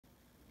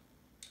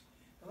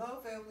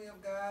family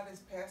of God. It's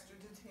Pastor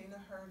Tina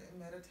Hurd at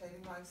Meditating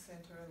Life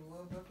Center in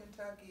Louisville,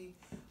 Kentucky,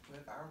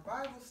 with our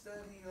Bible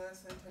study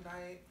lesson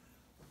tonight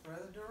with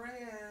Brother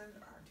Durand,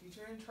 our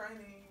teacher in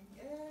training.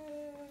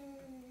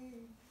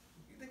 Yay!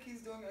 If you think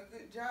he's doing a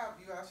good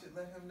job, you all should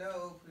let him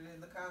know. Put it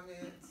in the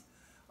comments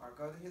or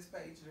go to his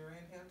page,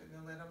 Durand Hampton,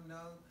 and let him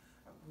know.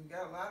 We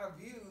got a lot of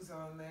views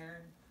on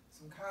there,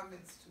 some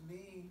comments to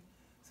me.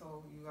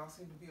 So you all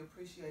seem to be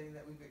appreciating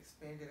that we've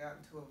expanded out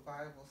into a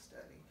Bible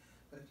study.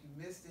 But if you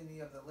missed any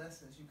of the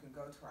lessons, you can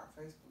go to our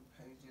Facebook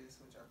pages,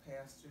 which are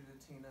Pastor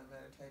Tina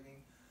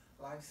Meditating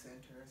Life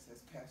Center. It says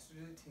Pastor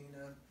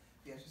Tina,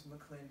 Beatrice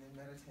McClendon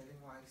Meditating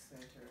Life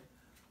Center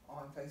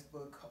on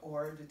Facebook,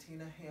 or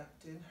Tina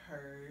Hampton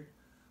Hurd,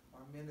 or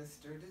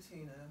Minister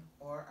Tina,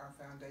 or our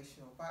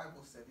Foundational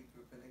Bible Study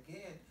Group. And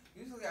again,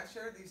 usually I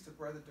share these to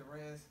Brother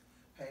Durand's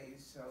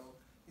page, so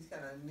he's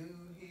kind of new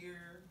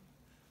here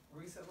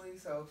recently,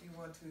 so if you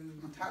want to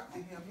talk to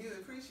him, he would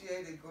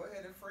appreciate it. Go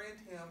ahead and friend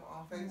him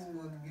on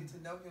Facebook, get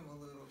to know him a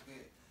little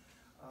bit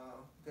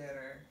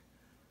better.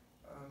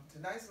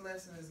 Tonight's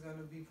lesson is going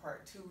to be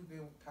part 2.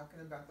 We've been talking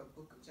about the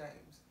book of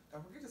James.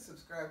 Don't forget to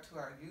subscribe to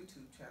our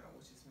YouTube channel,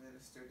 which is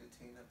Minister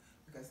Tina,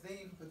 because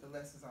then you can put the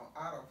lessons on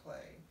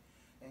autoplay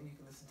and you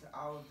can listen to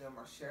all of them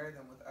or share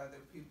them with other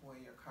people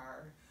in your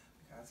car.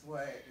 Because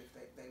what? If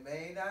they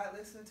may not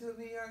listen to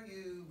me or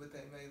you, but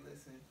they may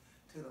listen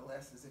to the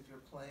lessons if you're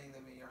playing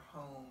them in your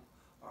home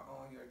or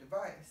on your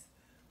device.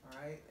 All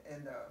right,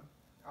 and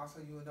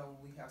also you will know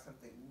when we have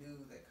something new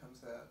that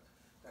comes up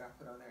that I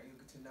put on there. You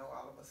get to know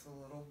all of us a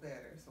little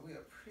better. So we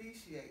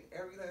appreciate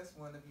every last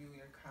one of you,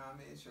 your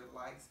comments, your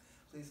likes.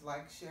 Please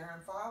like, share,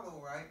 and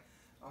follow right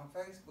on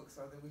Facebook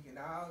so that we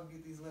can all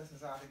get these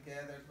lessons all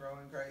together,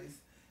 grow in grace,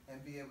 and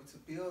be able to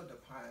build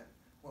upon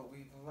what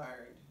we've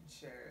learned and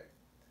share it.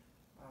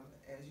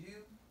 As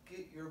you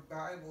get your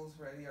Bibles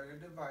ready or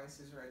your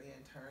devices ready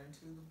and turn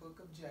to the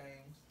book of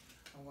James,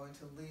 I'm going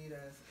to lead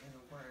us in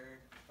a word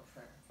of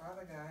prayer.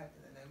 Father God,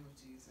 in the name of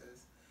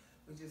Jesus,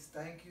 we just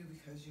thank you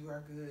because you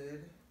are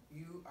good,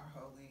 you are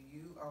holy,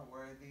 you are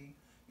worthy,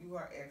 you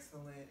are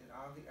excellent in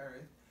all the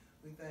earth.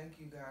 We thank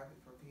you, God,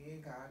 for being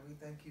God. We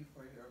thank you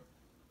for your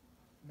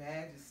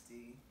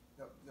majesty,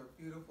 the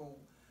beautiful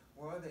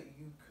world that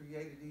you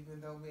created.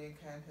 Even though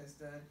mankind has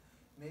done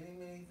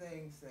many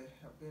things that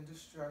have been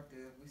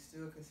destructive, we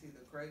still can see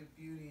the great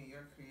beauty in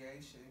your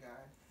creation,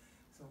 God.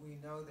 So we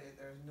know that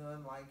there's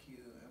none like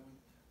you, and we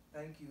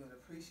thank you and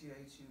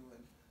appreciate you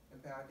and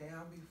bow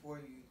down before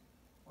you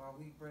while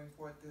we bring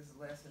forth this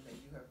lesson that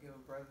you have given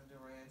Brother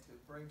Durand to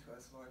bring to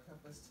us, Lord.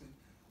 Help us to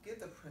get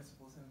the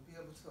principles and be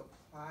able to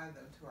apply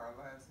them to our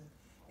lives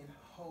in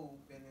hope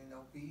and in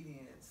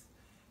obedience,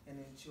 and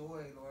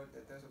enjoy, Lord,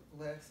 that there's a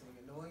blessing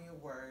in knowing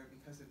your word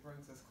because it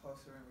brings us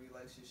closer in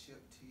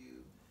relationship to you.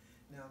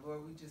 Now,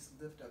 Lord, we just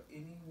lift up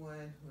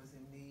anyone who is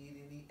in need,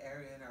 any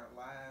area in our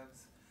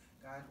lives,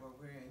 God, where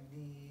we're in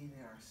need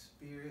in our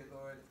spirit,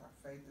 Lord, if our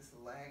faith is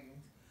lagging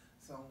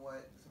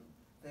somewhat, some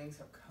things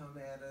have come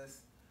at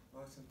us,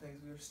 Lord, some things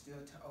we're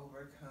still to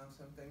overcome,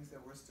 some things that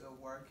we're still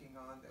working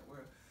on, that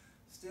we're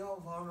still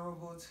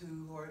vulnerable to,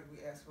 Lord, we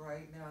ask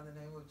right now in the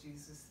name of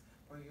Jesus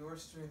for your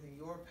strength and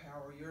your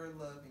power, your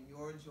love and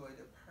your joy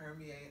to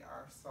permeate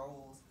our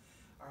souls,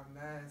 our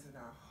minds and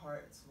our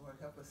hearts. Lord,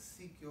 help us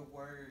seek your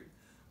word,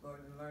 Lord,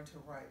 and learn to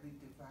rightly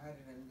divide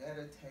it and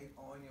meditate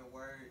on your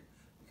word,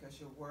 because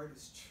your word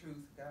is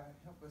truth, God.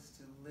 Help us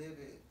to live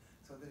it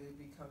so that it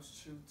becomes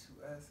truth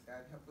to us,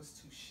 God. Help us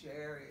to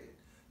share it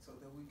so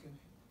that we can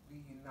be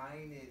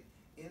united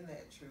in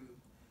that truth.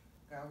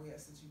 God, we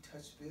ask that you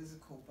touch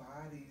physical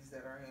bodies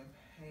that are in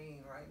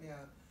pain right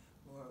now.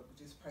 Lord, we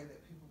just pray that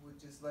people would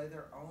just lay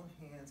their own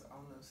hands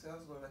on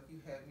themselves, Lord, like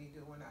you had me do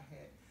when I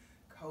had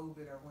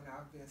COVID, or when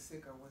I've been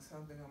sick, or when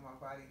something on my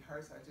body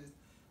hurts. I just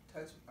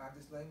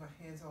lay my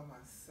hands on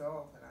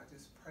myself, and I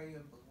just pray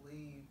and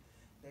believe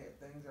that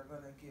things are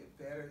going to get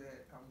better,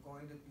 that I'm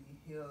going to be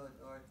healed,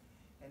 Lord.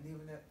 And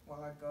even that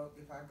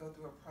if I go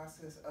through a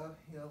process of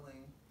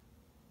healing,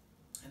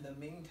 in the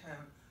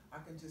meantime, I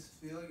can just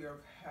feel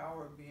your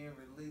power being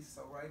released.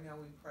 So right now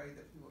we pray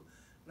that people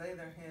lay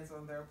their hands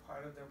on their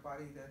part of their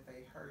body that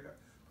they hurt, or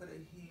put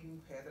a heating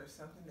pad or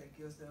something that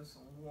gives them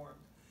some warmth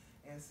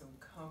and some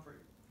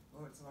comfort,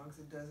 Lord, as long as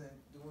it doesn't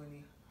do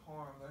any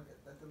harm. Lord,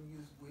 let them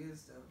use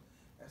wisdom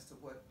as to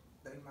what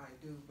they might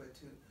do, but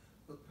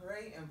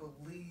pray and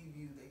believe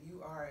you that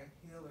you are a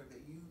healer,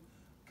 that you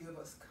give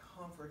us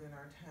comfort in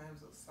our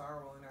times of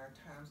sorrow, in our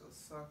times of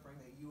suffering,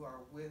 that you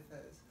are with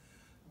us.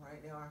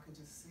 Right now I could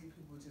just see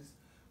people just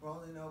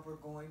rolling over,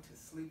 going to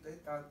sleep. They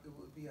thought it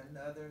would be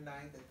another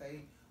night that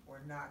they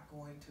were not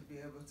going to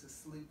be able to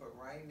sleep, but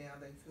right now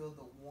they feel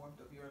the warmth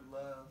of your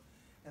love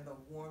and the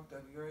warmth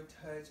of your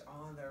touch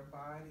on their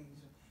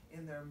bodies,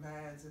 in their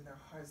minds, in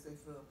their hearts. They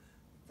feel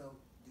the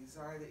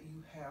desire that you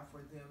have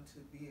for them to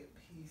be at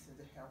peace and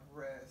to have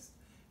rest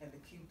and to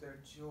keep their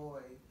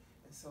joy.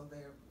 And so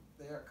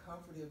they are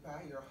comforted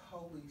by your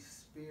Holy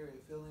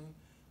Spirit, filling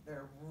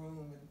their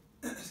room and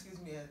excuse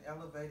me, and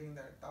elevating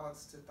their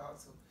thoughts to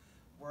thoughts of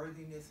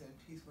worthiness and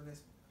peacefulness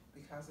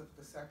because of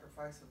the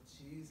sacrifice of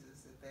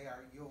Jesus, that they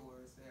are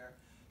yours. They are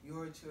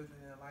your children,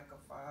 and like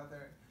a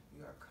father,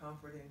 you are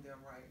comforting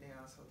them right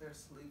now. So they're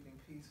sleeping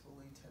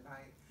peacefully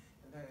tonight,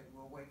 and they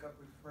will wake up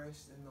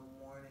refreshed in the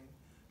morning.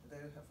 They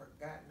have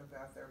forgotten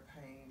about their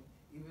pain,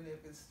 even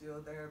if it's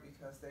still there,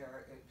 because they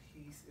are at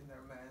peace in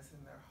their minds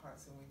and their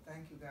hearts. And we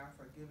thank you, God,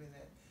 for giving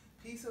that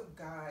peace of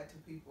God to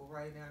people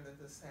right now under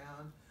the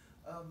sound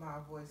of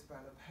my voice by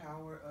the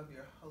power of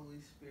your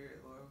Holy Spirit,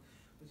 Lord.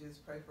 We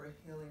just pray for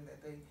healing, that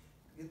they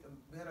get the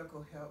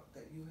medical help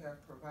that you have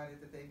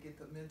provided, that they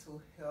get the mental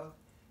health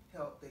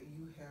help that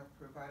you have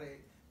provided,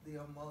 the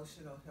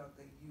emotional help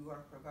that you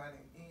are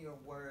providing in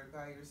your word,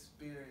 by your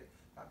Spirit,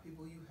 by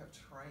people you have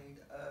trained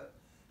up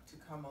to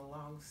come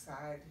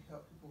alongside to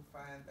help people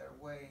find their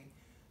way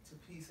to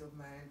peace of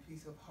mind,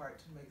 peace of heart,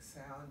 to make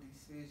sound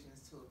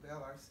decisions, to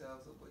avail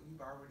ourselves of what you've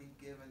already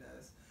given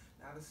us.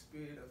 Not a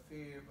spirit of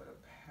fear, but a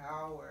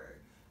power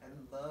and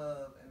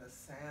love and a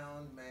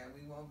sound man.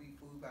 We won't be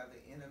fooled by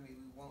the enemy.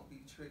 We won't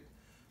be tricked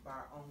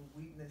by our own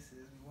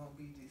weaknesses. We won't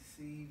be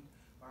deceived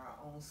by our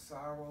own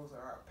sorrows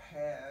or our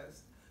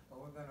past.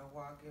 But we're going to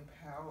walk in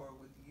power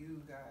with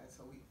you, God.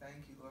 So we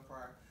thank you, Lord, for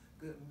our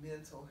good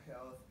mental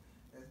health.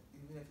 That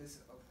even if it's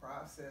a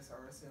process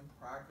or it's in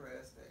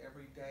progress, that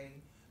every day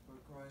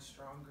we're growing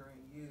stronger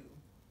in you.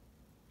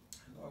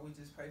 And Lord, we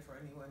just pray for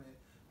anyone in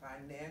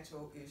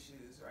financial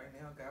issues right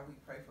now. God, we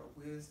pray for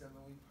wisdom,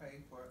 and we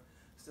pray for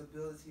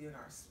stability in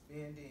our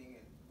spending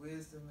and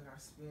wisdom in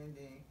our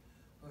spending.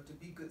 Lord, to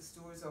be good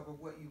stewards over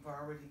what you've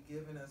already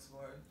given us,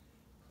 Lord.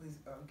 Please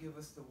give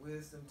us the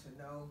wisdom to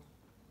know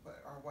what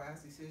our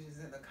wise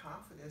decisions and the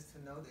confidence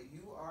to know that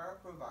you are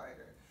a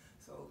provider.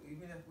 So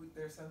even if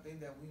there's something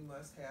that we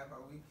must have or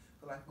we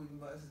feel like we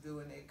must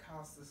do and it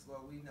costs us,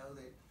 Lord, we know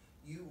that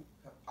you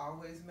have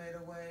always made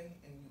a way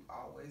and you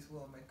always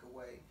will make a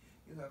way.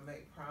 You have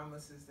made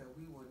promises that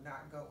we will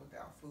not go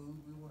without food.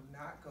 We will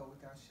not go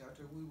without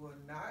shelter. We will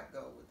not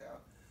go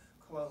without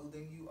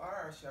clothing. You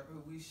are our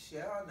shepherd. We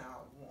shall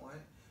not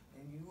want,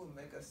 and you will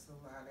make us to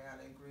lie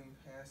down in green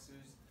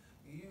pastures.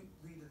 You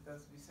leadeth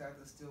us beside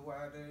the still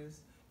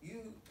waters.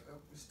 You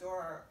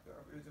restore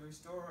the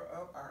restorer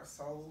of our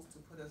souls, to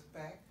put us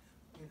back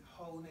in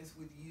wholeness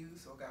with you.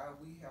 So God,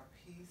 we have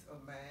peace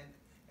of mind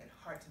and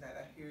heart tonight.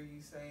 I hear you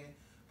saying,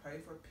 pray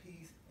for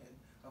peace and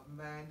of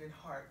mind and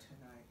heart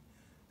tonight,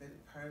 that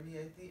it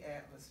permeate the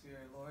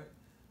atmosphere, Lord.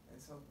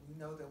 And so we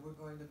know that we're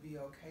going to be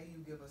okay.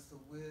 You give us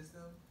the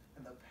wisdom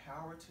and the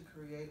power to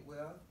create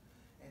wealth.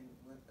 And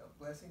when a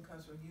blessing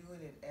comes from you,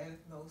 and it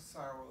addeth no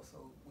sorrow.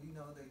 So we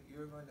know that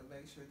you're going to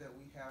make sure that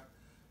we have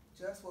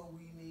just what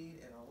we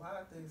need and a lot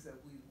of things that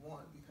we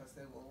want, because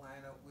they will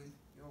line up with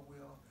your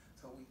will.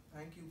 So we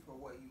thank you for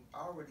what you've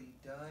already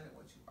done and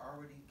what you've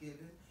already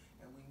given.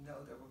 And we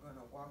know that we're going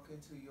to walk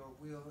into your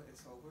will. And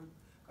so we're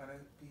going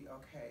to be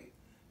okay.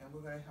 And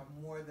we're going to have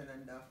more than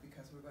enough,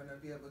 because we're going to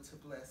be able to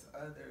bless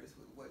others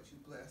with what you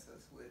bless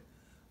us with,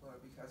 Lord,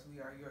 because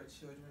we are your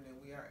children and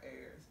we are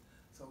heirs.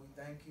 So we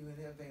thank you in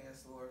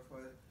advance, Lord,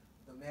 for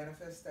the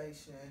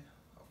manifestation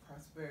of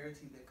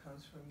prosperity that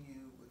comes from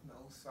you, with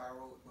no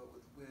sorrow, but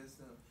with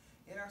wisdom,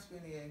 in our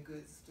spending, and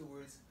good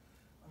stewards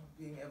of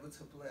being able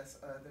to bless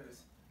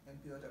others and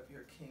build up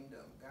your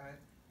kingdom. God,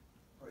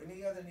 for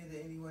any other need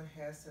that anyone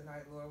has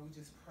tonight, Lord, we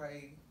just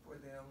pray for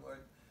them,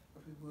 Lord, for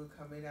people who are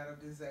coming out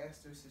of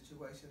disaster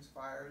situations,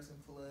 fires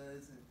and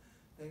floods and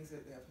things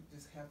that have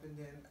just happened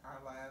in our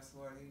lives,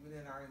 Lord, even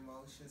in our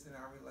emotions and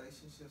our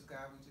relationships.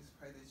 God, we just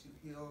pray that you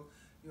heal.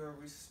 You're a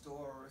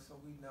restorer, so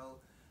we know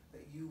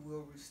that you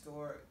will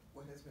restore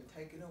what has been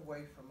taken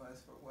away from us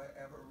for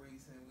whatever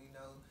reason. We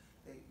know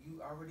that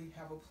you already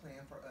have a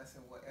plan for us,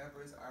 and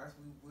whatever is ours,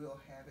 we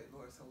will have it,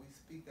 Lord. So we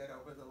speak that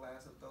over the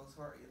lives of those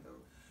who are in the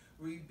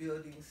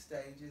rebuilding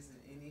stages in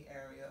any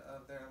area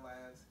of their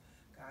lives.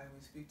 God, and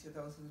we speak to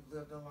those who've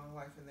lived a long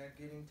life and they're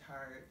getting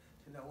tired,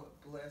 to know what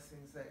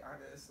blessings they are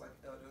to us, like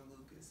Elder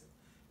Lucas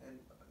and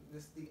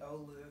Miss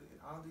Theola and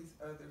all these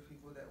other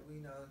people that we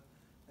know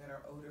that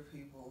are older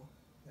people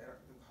that are,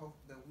 hope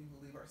that we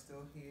believe are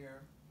still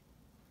here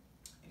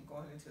and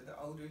going into the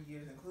older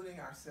years,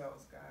 including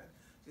ourselves, God.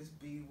 Just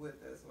be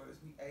with us, Lord, as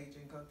we age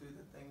and go through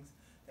the things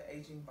that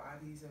aging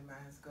bodies and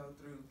minds go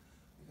through,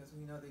 because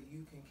we know that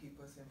you can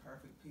keep us in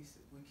perfect peace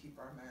if we keep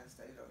our minds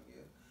stayed on you.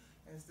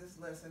 As this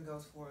lesson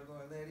goes forward,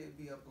 Lord, let it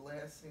be a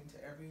blessing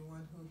to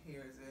everyone who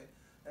hears it.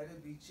 Let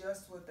it be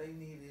just what they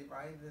needed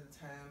right in the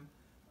time,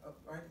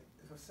 right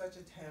for such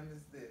a time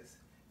as this.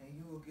 And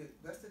you will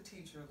bless the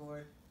teacher,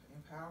 Lord,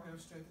 empower him,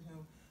 strengthen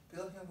him,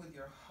 fill him with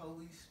your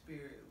Holy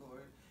Spirit,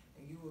 Lord,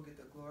 and you will get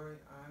the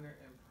glory, honor,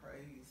 and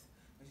praise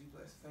as you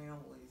bless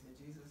families. In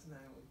Jesus'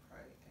 name we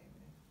pray,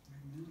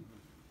 amen.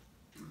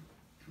 Amen.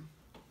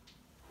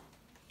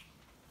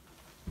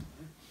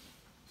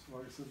 So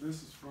like I said,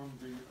 this is from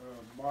the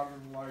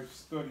Modern Life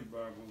Study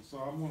Bible. So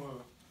I'm going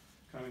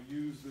to kind of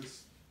use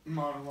this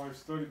Modern Life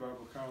Study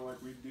Bible kind of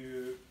like we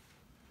did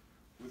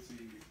with the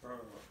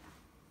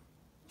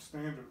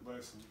standard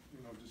lesson.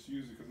 You know, just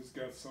use it because it's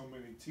got so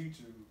many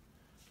teaching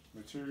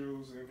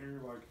materials in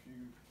here. Like if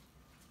you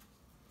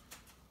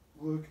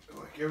look,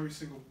 like every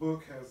single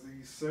book has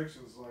these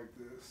sections like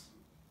this.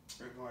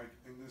 And like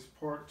in this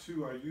part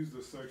 2, I used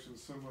a section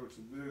similar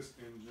to this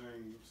in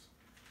James.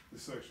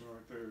 This section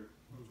right there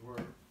is where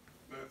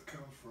that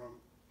comes from,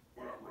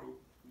 what I wrote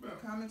The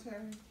about.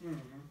 commentary.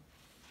 Mm-hmm.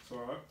 So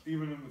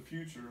even in the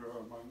future,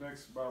 my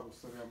next Bible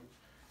study, I'm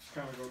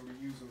kind of going to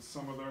be using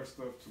some of their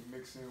stuff to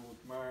mix in with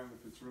mine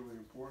if it's really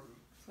important.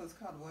 So it's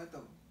called what?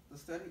 The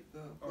study?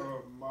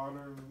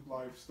 Modern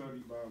Life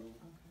Study Bible.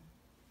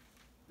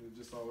 Okay. It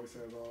just always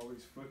has all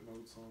these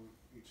footnotes on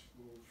each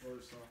little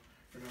verse. So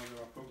every now and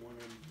then I put one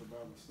in the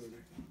Bible study.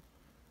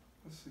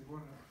 Let's see,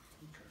 what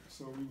okay.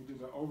 So we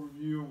did an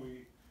overview, and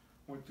we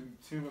went through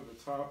 10 of the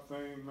top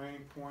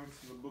main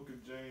points in the book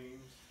of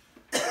James.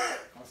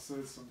 I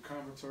said some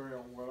commentary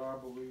on what I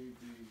believe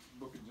the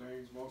book of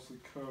James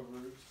mostly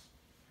covers.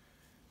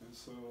 And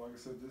so, like I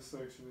said, this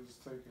section is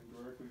taken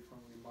directly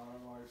from the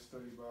Modern Life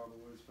Study Bible.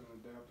 It's been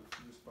adapted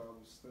from this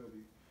Bible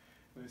study.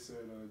 They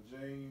said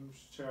James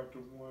chapter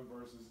 1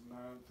 verses 9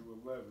 through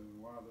 11,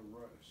 why the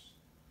rush?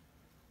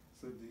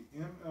 Said the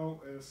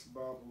MLS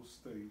Bible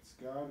states,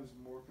 God is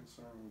more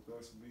concerned with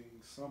us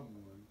being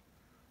someone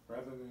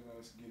rather than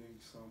us getting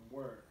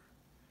somewhere.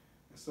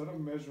 Instead of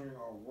measuring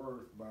our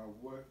worth by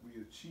what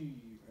we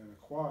achieve and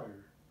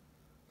acquire,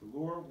 the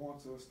Lord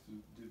wants us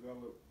to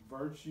develop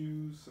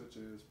virtues such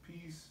as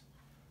peace,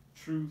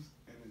 truth,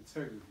 and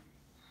integrity.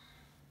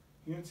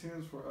 He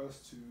intends for us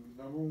to,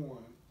 number 1,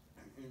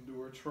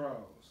 endure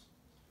trials.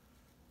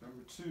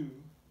 Number 2,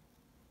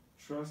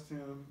 trust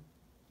Him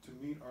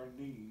to meet our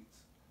needs,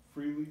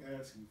 freely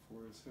asking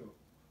for His help.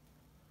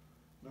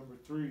 Number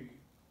 3,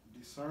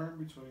 discern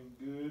between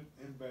good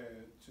and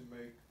bad to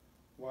make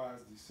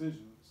wise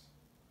decisions.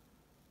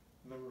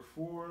 Number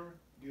 4,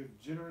 give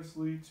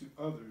generously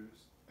to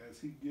others as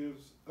He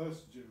gives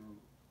us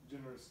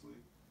generously,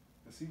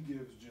 as He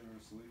gives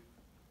generously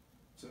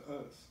to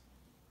us.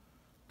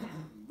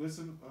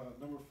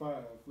 Number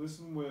 5,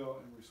 listen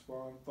well and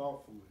respond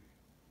thoughtfully.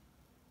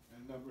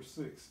 And number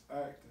 6,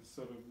 act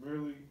instead of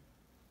merely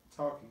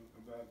talking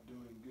about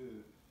doing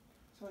good.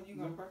 So are you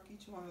going to break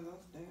each one of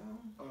those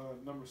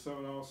down? Number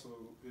 7 also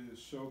is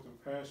show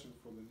compassion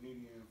for the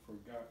needy and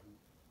forgotten.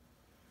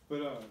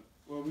 But,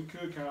 well, we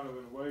could kind of,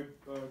 in a way,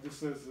 this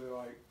says that,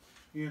 like,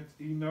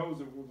 he knows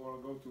that we're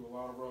going to go through a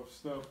lot of rough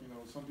stuff. You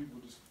know, some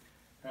people just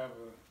have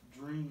a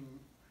dream,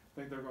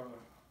 think they're going to,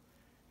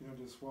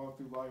 just walk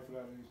through life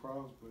without any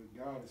problems, but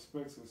God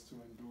expects us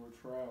to endure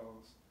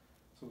trials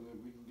so that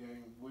we can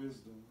gain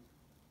wisdom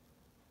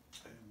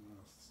and,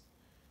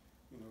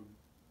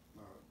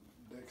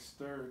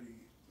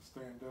 dexterity to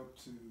stand up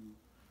to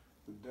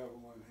the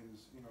devil and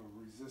his,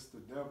 resist the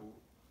devil.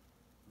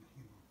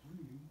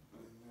 And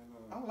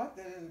then, I like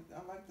that.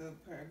 I like the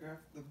paragraph,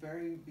 the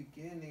very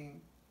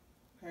beginning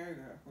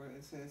paragraph where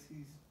it says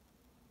He's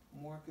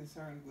more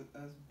concerned with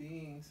us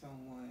being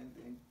someone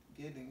than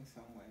getting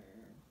somewhere.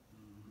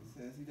 It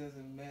says He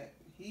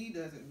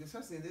doesn't,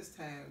 especially in this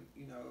time,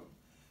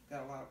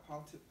 got a lot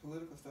of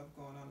political stuff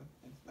going on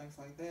and things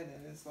like that,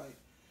 and it's like,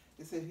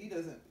 it said He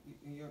doesn't,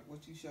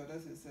 what you showed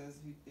us, it says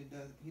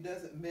He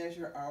doesn't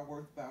measure our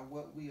worth by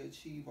what we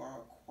achieve or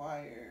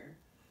acquire.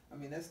 I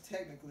mean, that's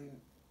technically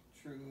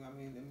true. I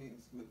mean,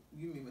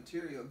 you mean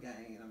material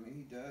gain. I mean,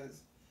 He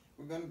does,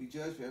 we're going to be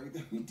judged for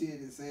everything we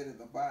did and said in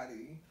the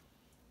body,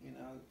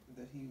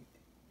 that He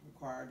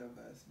required of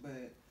us,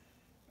 but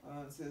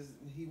it says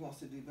He wants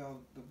to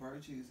develop the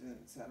virtues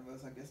inside of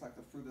us, I guess like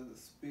the fruit of the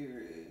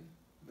Spirit,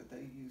 but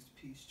they used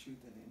peace, truth,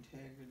 and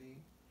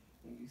integrity.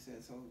 And you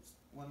said, so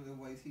one of the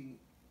ways He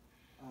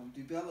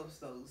develops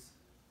those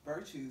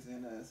virtues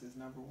in us is,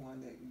 number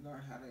 1, that you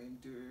learn how to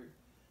endure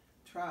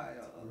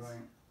trials.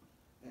 Right.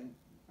 And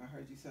I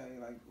heard you say,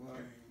 like, well,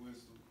 gain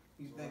wisdom.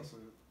 You So think I said,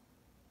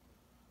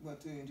 what,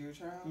 to endure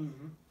trials?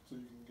 mm-hmm. So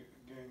you can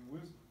gain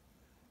wisdom.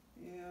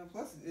 Yeah,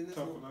 plus in this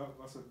Toughen up.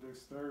 I said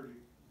dexterity.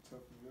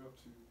 Toughen you up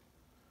to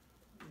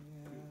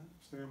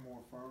stand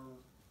more firm.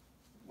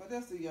 What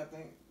else do you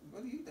think?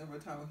 What do you think over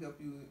time will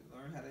help you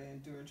learn how to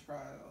endure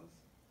trials?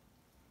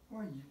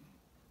 Well, you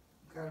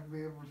got to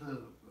be able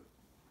to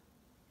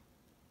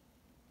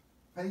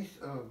face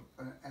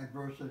an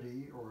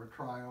adversity or a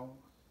trial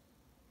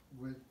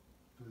with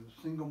the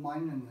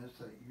single-mindedness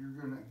that you're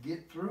going to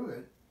get through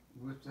it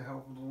with the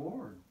help of the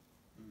Lord.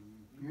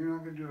 Mm-hmm. You're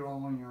not going to do it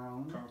all on your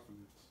own.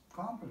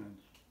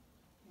 Confidence.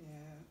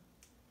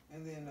 Yeah.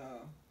 And then,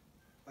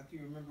 like, you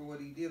remember what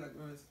He did. Like,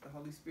 remember, the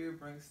Holy Spirit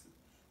brings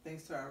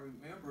things to our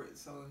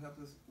remembrance, so it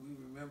helps us, we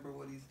remember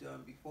what He's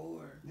done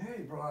before. Yeah,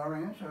 He brought our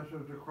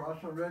ancestors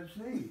across the Red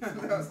Sea.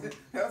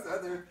 That's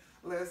other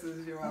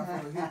lessons you're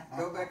offering.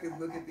 Go back and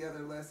look at the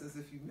other lessons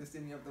if you missed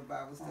any of the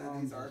Bible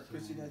studies or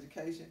Christian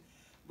education.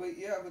 But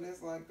yeah, but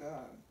it's like,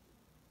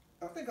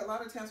 I think a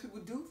lot of times people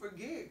do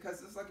forget,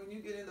 because it's like when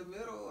you get in the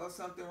middle of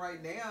something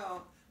right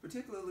now,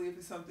 particularly if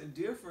it's something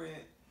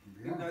different,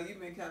 Yeah. You've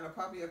been kind of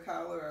popping your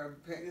collar or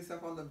patting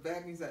yourself on the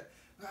back, and you say,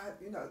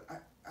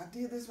 I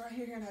did this right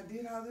here, and I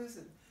did all this,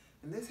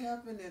 and this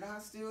happened, and I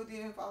still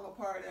didn't fall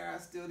apart, and I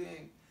still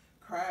didn't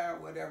cry or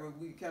whatever.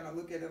 We kind of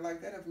look at it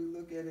like that if we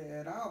look at it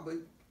at all, but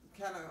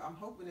I'm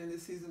hoping in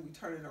this season we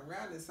turn it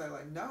around and say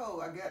like,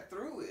 no, I got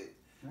through it.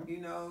 Yep.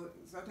 You know,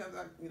 sometimes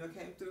I,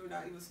 came through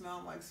not even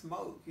smelling like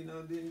smoke. You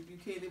know, then you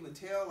can't even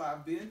tell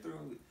I've been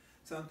through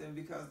something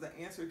because the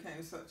answer came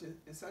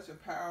in such a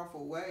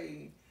powerful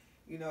way.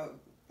 You know,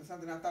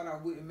 something I thought I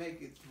wouldn't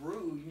make it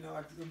through. You know,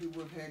 like some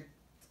people have had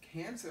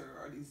cancer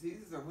or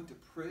diseases or went to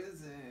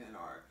prison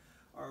or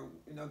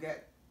got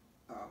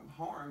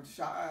harmed,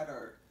 shot,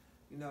 or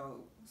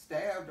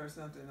stabbed or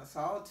something,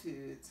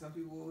 assaulted. Some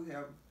people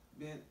have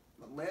been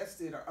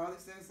molested or all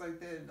these things like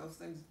that, and those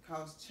things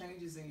cause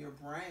changes in your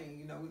brain.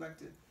 You know, we like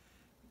to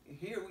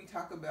here we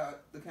talk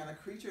about the kind of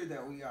creature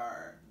that we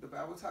are. The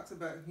Bible talks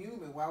about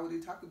human. Why would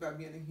it talk about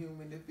being a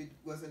human if it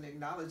wasn't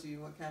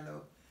acknowledging what kind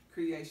of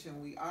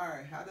creation we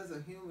are? How does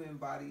a human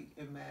body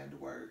and mind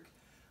work?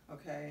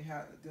 Okay,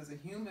 how does a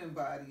human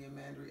body and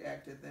mind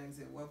react to things,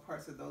 and what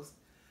parts of those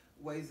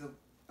ways of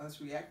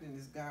us reacting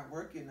is God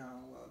working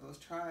on? Well, those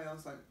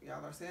trials, like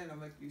y'all are saying, will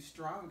make you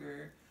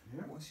stronger.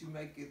 Yeah. Once you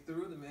make it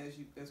through them,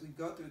 as we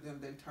go through them,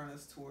 they turn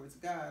us towards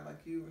God, like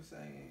you were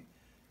saying.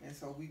 And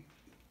so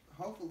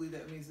hopefully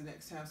that means the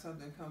next time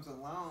something comes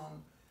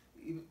along,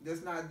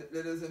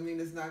 that doesn't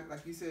mean it's not,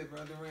 like you said,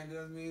 Brother Rand, it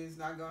doesn't mean it's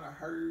not gonna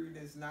hurt.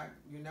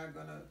 You're not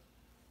gonna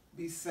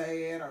be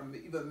sad or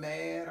even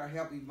mad or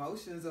have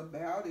emotions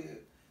about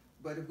it.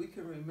 But if we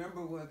can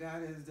remember what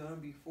God has done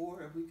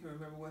before, if we can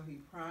remember what He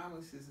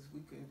promises, if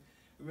we can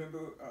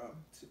remember,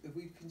 if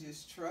we can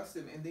just trust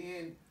Him, and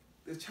then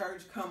the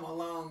church come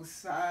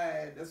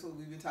alongside. That's what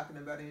we've been talking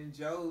about in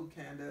Job,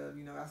 kind of.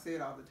 I say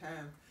it all the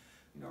time.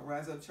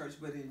 Rise up, church.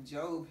 But in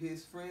Job,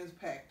 his friends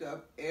packed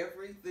up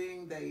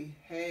everything they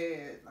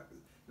had. Like,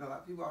 a lot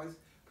of people always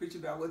preach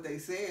about what they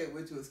said,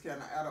 which was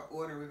kind of out of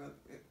order.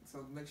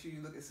 So make sure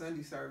you look at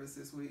Sunday service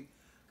this week.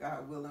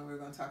 God willing, we're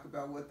going to talk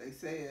about what they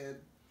said.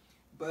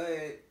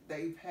 But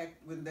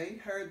when they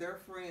heard their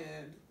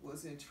friend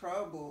was in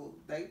trouble,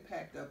 they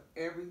packed up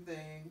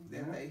everything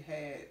that they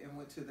had and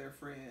went to their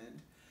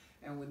friend.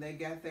 And when they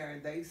got there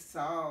and they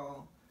saw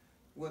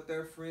what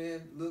their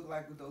friend looked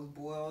like with those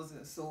boils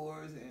and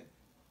sores and,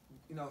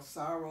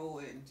 sorrow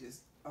and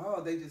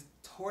they just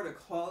tore the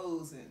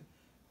clothes and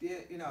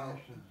did,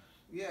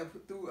 Ashes.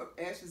 threw up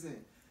ashes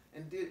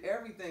and did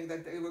everything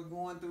that they were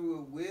going through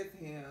it with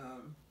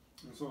him.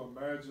 And so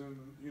imagine,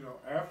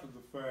 after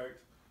the fact,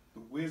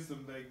 the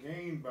wisdom they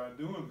gained by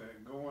doing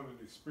that, going and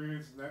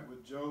experiencing that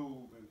with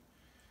Job,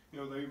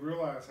 and they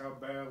realized how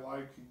bad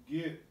life could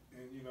get,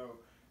 and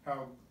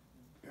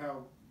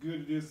how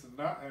good it is to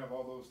not have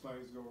all those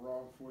things go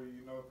wrong for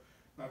you,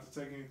 not to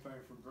take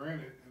anything for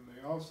granted. And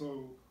they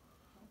also,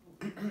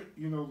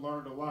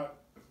 learned a lot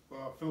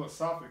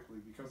philosophically,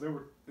 because they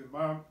were, in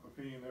my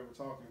opinion, they were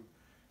talking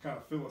kind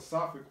of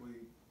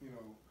philosophically,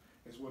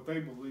 is what they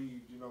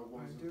believed, what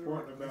was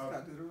important about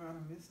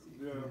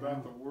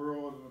about the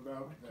world and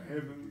about the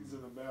heavens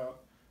and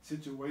about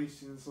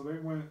situations. So they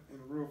went in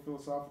a real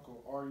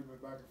philosophical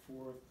argument back and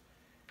forth.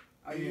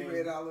 Oh, you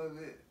read all of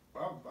it?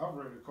 I've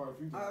read it quite a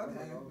few times.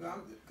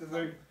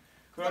 Okay.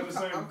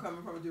 I'm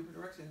coming from a different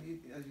direction,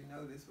 as you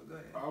know this, but go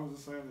ahead. I was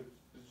just saying that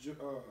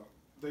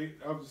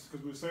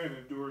because we were saying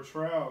endure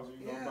trials,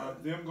 by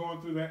them going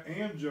through that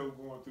and Job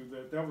going through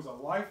that was a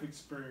life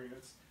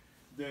experience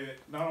that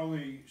not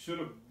only should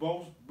have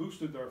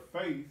boosted their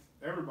faith,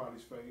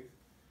 everybody's faith,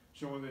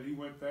 showing that he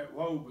went that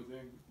low, but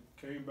then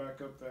came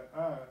back up that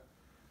high.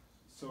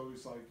 So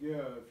it's like,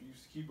 if you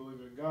keep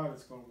believing in God,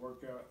 it's going to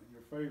work out in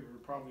your favor,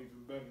 probably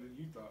even better than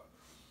you thought.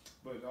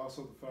 But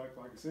also the fact,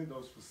 like I said,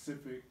 those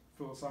specific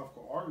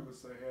philosophical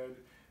arguments they had,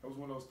 it was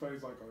one of those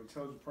things like an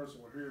intelligent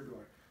person would hear and be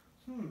like,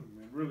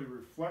 and really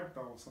reflect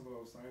on some of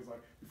those things,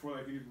 like before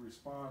they could even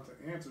respond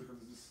to answer,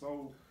 because it's just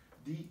so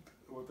deep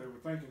what they were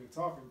thinking and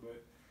talking.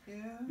 But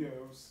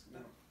it was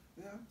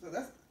so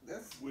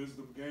that's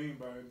wisdom gained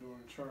by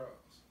enduring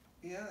trials.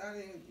 Yeah, I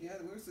mean, we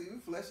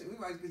flesh it. We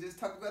might just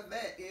talk about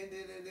that and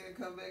then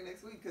come back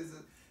next week, because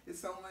it's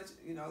so much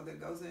that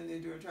goes in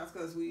enduring trials.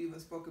 Because we even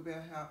spoke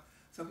about how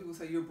some people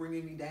say you're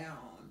bringing me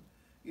down.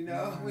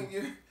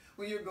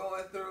 When you're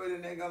going through it,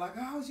 and they go like,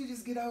 oh, you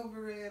just get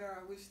over it, or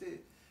I wish that.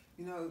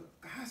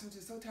 Gosh, I'm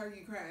just so tired of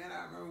you crying.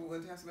 I remember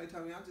one time somebody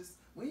told me,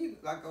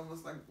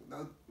 almost like,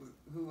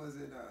 who was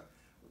it?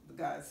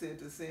 God said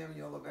to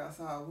Samuel about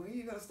Saul, when are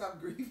you going to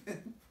stop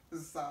grieving for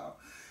Saul?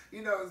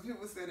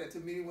 People said that to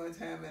me one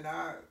time, and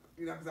I,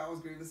 because I was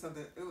grieving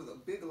something, it was a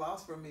big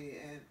loss for me,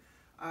 and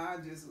I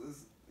just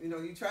was,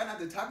 you try not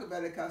to talk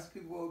about it because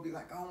people will be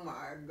like, oh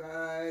my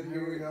God,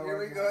 here we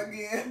go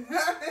again.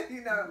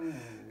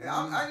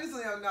 I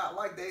usually am not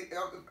like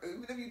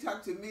even if you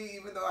talk to me,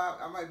 even though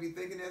I might be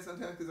thinking that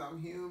sometimes because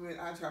I'm human,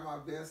 I try my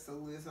best to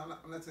listen.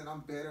 I'm not saying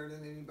I'm better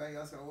than anybody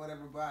else or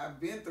whatever, but I've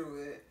been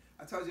through it.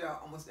 I told you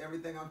almost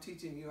everything I'm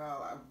teaching you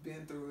all, I've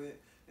been through it.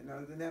 And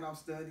other than that, I'm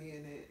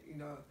studying it,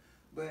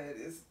 But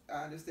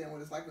I understand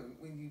what it's like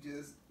when you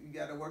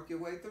got to work your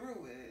way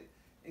through it.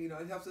 And,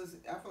 it helps us,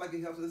 I feel like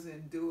it helps us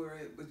endure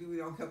it, but we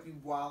don't help you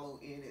wallow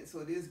in it. So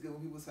it is good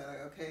when people say, like,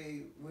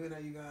 okay, when are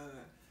you going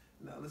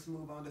to, let's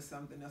move on to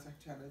something else. I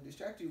try to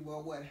distract you.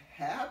 Well, what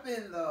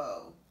happened,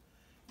 though?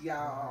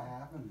 y'all. What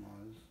happened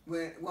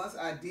was, Once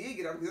I did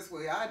get up this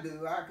way, I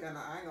do. I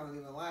ain't gonna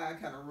even lie. I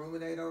kind of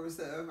ruminate over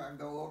stuff. I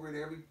go over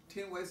it every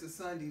 10 ways to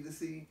Sunday to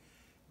see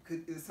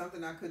is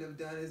something I could have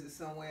done. Is it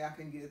some way I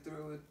can get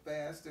through it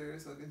faster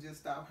so it can just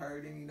stop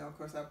hurting? You know, of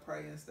course I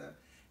pray and stuff.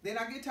 Then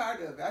I get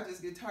tired of it. I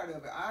just get tired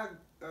of it. I'm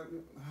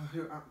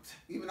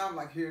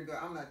like, here, go.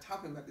 I'm not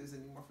talking about this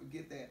anymore.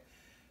 Forget that.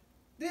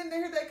 Then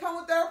here they come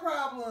with their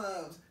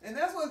problems, and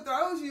that's what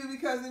throws you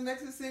because it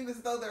makes it seem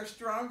as though they're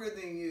stronger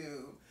than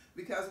you.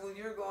 Because when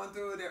you're going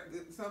through it,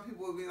 some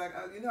people will be like,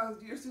 oh, you know,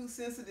 you're too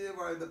sensitive,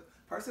 or the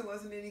person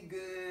wasn't any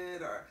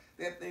good, or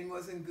that thing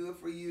wasn't good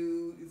for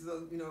you.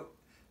 So, you know,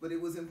 but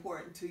it was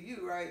important to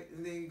you, right?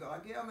 And then you go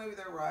like, yeah, maybe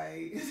they're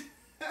right.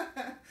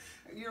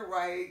 You're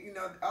right. You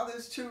know, all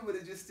this true, but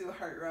it just still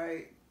hurt,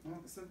 right? Yeah.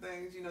 Some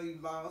things, you know, you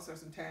lost, or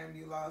some time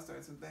you lost,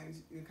 or some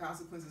things,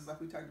 consequences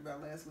like we talked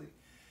about last week.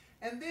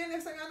 And then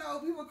next thing I know,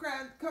 people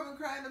coming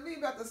crying to me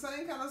about the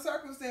same kind of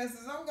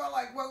circumstances. I'm going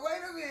like, well, wait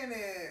a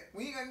minute.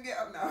 When you gonna get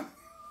up now?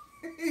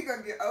 You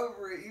gonna get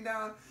over it, you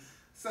know?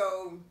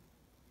 So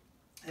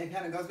it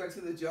kind of goes back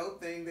to the Job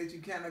thing that you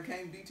kind of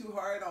can't be too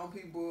hard on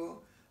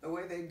people the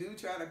way they do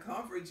try to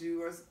comfort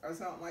you or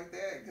something like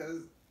that.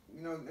 Because,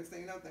 you know, next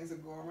thing you know, things will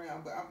go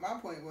around. But my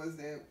point was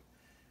that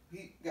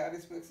God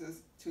expects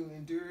us to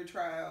endure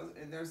trials,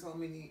 and there's so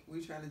many.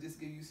 We're trying to just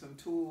give you some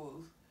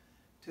tools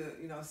to,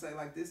 you know, say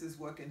like this is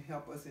what can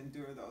help us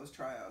endure those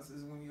trials.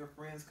 Is when your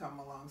friends come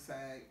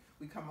alongside,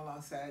 we come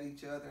alongside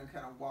each other and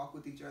kind of walk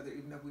with each other,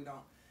 even if we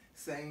don't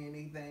say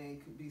anything,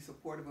 can be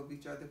supportive of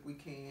each other if we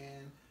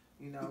can,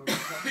 you know,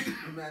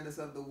 remind us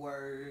of the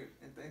word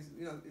and things.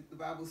 You know, the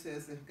Bible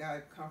says that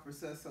God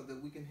comforts us so that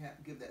we can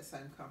give that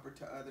same comfort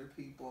to other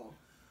people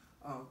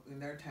in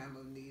their time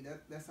of need.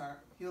 That's our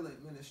healing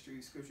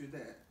ministry scripture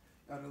that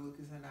Elder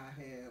Lucas and I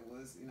had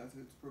was, you know,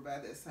 to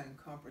provide that same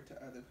comfort to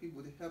other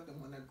people, to help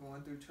them when they're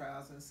going through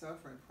trials and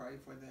suffering, pray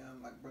for them,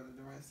 like Brother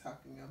Durand's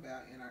talking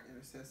about in our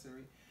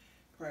intercessory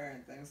prayer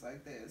and things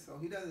like that. So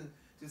he doesn't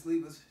just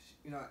leave us,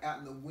 you know, out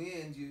in the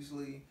wind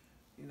usually.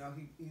 You know,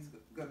 he's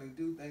going to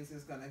do things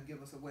that's going to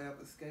give us a way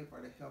of escape or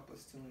to help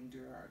us to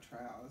endure our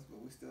trials,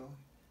 but we still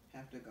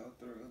have to go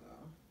through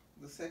them.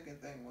 The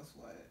second thing was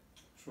what?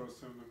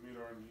 Trust him to meet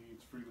our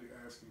needs, freely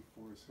asking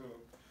for his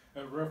help.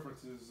 That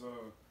references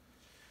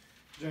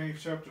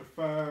James chapter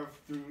 5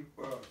 through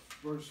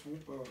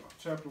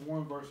chapter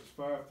 1 verses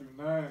 5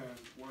 through 9,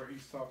 where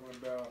he's talking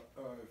about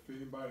if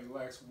anybody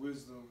lacks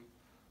wisdom,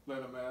 let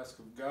him ask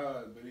of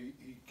God. But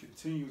he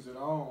continues it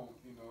on,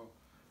 you know,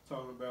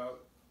 talking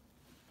about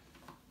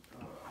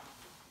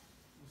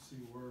let's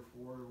see word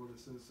for word what it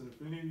says. So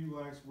if any of you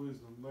lacks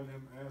wisdom, let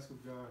him ask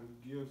of God, who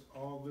gives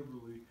all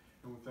liberally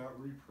and without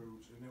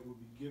reproach, and it will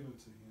be given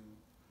to him.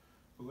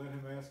 But let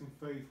him ask in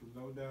faith with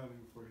no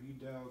doubting, for he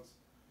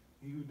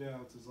who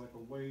doubts is like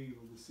a wave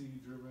of the sea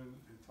driven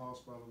and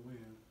tossed by the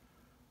wind.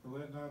 For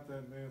let not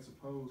that man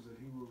suppose that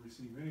he will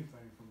receive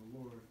anything from the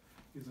Lord.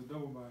 He's a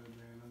double-minded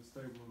man,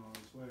 unstable in all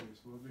his ways.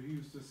 Well, but he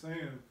was just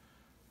saying,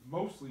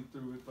 mostly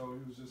through it though,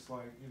 he was just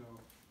like, you know,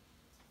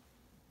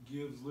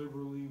 gives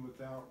liberally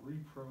without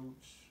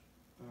reproach,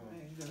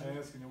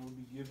 ask and it will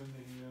be given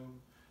to him.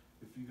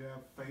 If you have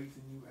faith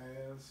and you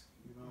ask,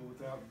 you know,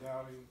 without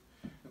doubting.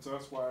 And so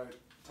that's why it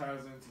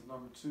ties into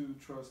number 2,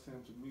 trust him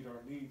to meet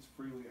our needs,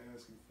 freely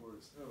asking for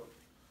his help.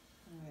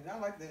 And I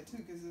like that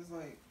too, because it's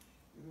like,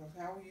 you know,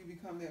 how will you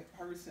become that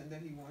person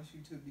that he wants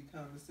you to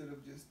become instead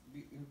of just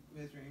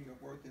measuring your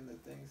worth in the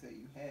things that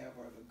you have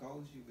or the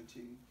goals you've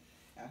achieved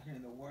out here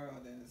in the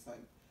world. And it's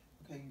like,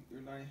 okay,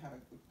 you're learning how to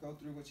go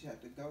through what you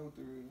have to go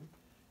through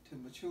to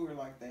mature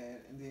like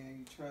that, and then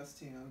you trust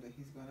him that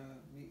he's going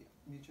to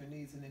meet your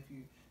needs. And if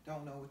you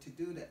don't know what to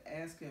do, to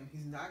ask him,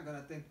 he's not going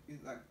to think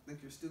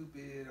you're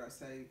stupid or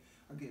say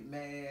or get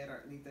mad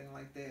or anything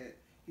like that.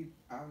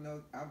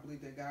 I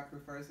believe that God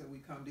prefers that we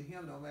come to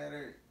him no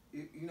matter,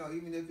 you know,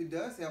 even if it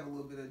does have a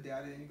little bit of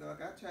doubt, and you go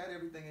like, I tried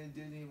everything and it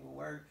didn't even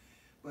work.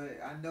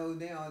 But I know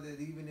now that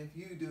even if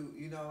you do,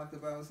 you know, like the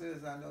Bible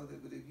says, I know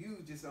that, but if you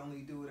just only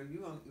do it, or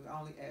you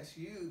only ask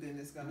you, then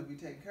it's going to be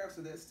taken care of.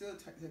 So that still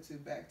takes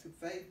it back to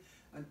faith,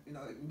 you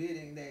know,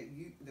 admitting that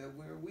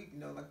we're weak,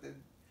 you know, like the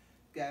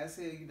guy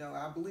said, you know,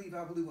 I believe,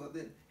 well,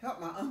 then help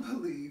my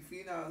unbelief,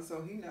 you know.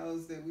 So he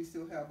knows that we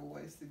still have a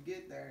ways to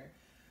get there,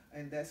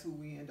 and that's who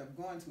we end up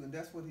going to, and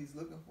that's what he's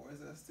looking for,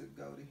 is us to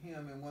go to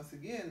him. And once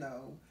again,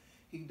 though,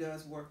 he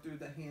does work through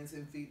the hands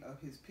and feet of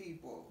his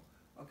people.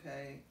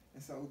 Okay,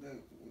 and so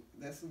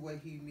that's the way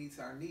he meets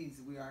our needs.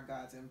 We are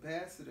God's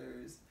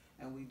ambassadors,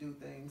 and we do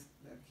things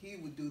that he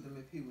would do them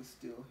if he was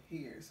still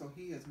here. So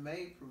he has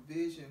made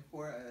provision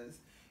for us,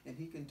 and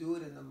he can do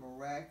it in the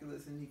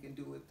miraculous, and he can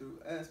do it through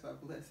us by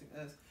blessing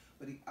us.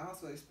 But he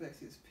also expects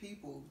his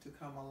people to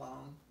come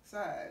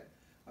alongside,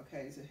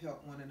 okay, to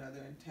help one another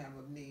in time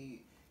of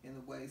need in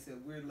the ways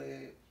that we're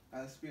led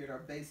by the Spirit. Our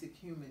basic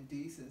human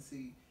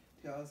decency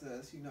tells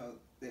us, you know,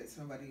 that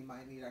somebody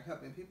might need our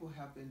help, and people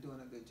have been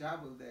doing a good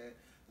job of that,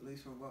 at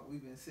least from what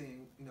we've been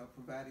seeing, you know,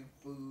 providing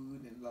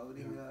food and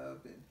loading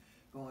up and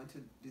going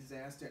to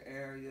disaster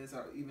areas,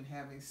 or even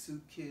having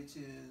soup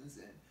kitchens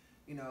and,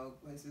 you know,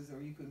 places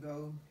where you can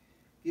go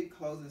get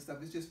clothes and stuff.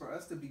 It's just for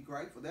us to be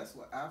grateful. That's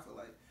what I feel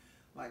like.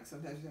 Like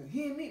sometimes you say,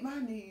 he didn't meet my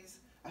needs.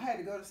 I had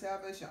to go to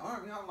Salvation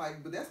Army. I'm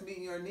like, but that's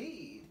meeting your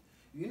need.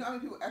 You know how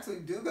many people actually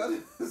do go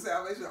to the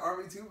Salvation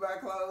Army to buy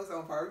clothes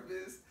on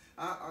purpose?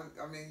 I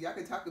mean, y'all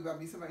can talk about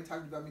me. Somebody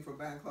talked about me for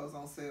buying clothes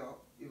on sale,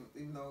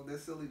 even though they're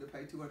silly to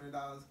pay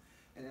 $200,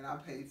 and then I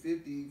paid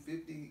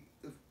 $50.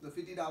 The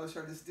 $50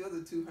 shirt is still the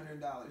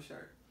 $200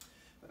 shirt.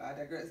 But I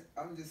digress.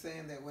 I'm just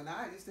saying that when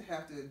I used to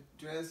have to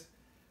dress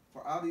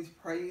for all these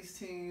praise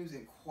teams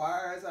and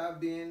choirs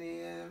I've been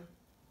in,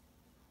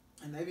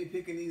 and they be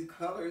picking these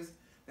colors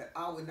that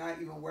I would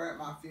not even wear at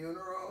my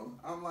funeral,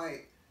 I'm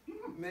like,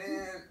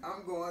 man,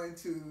 I'm going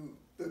to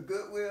the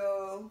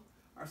Goodwill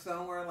or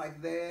somewhere like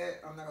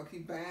that. I'm not gonna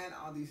keep buying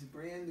all these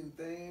brand new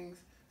things.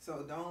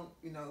 So don't,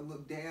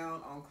 look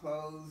down on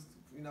clothes,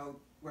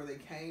 where they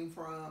came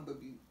from, but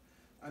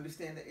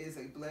understand that it's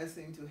a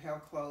blessing to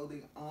have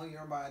clothing on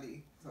your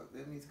body. So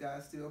that means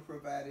God still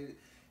provided.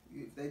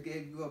 If they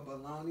gave you a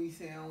bologna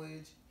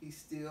sandwich, He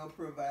still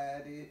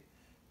provided.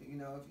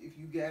 If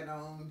you got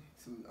on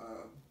some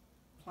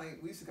plain,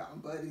 we used to call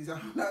them buddies, I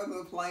don't know,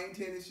 little plain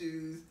tennis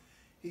shoes,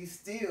 He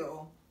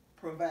still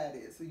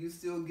provided. So you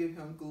still give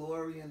Him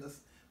glory in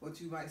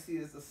what you might see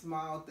as the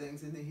small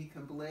things, and then He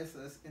can bless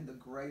us in the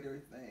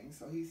greater things.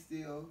 So He's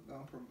still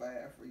gonna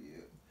provide for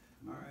you.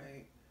 All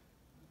right.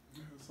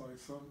 It's like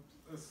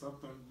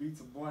something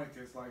beats a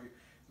blanket. It's like,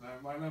 now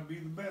it might not be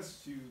the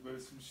best shoes, but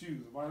it's some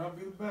shoes. It might not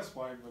be the best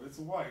white, but it's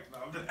a white. No,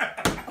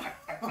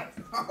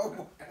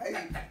 Oh,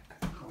 white.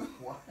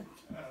 What?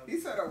 He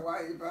said a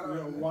wife. I don't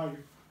know. Wife.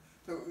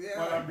 So, yeah.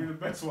 Might not be the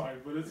best wife,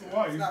 but it's a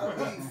wife. It's not a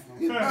leaf.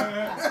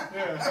 Yeah.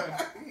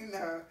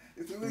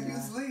 It's when you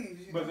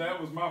sleeves. But that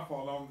was my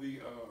fault on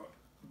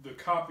the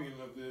copying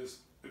of this.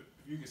 If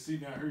you can see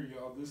down here,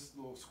 y'all, this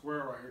little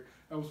square right here,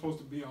 that was supposed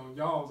to be on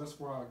y'all's. That's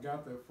where I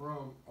got that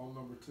from on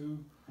number 2,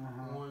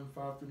 1,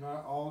 5 through 9.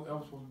 All that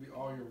was supposed to be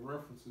all your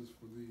references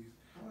for these.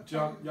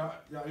 Y'all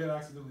had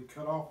accidentally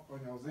cut off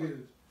on y'all's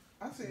edge.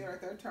 I see it right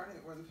there. Turn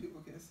it where the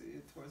people can see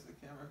it towards the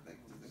camera,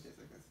 just in case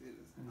they can see it.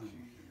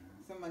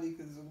 Somebody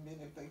could zoom in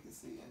if they can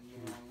see it.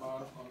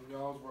 On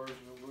y'all's version,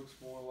 it looks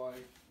more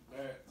like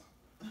that,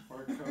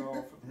 or cut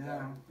off at the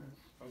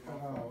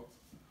bottom.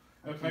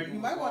 That paper You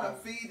might want to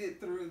feed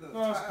it through the.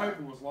 No, this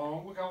paper was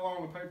long. Look how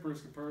long the paper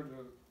is compared to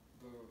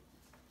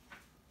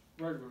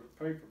the regular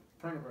paper,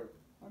 printer paper.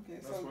 Okay,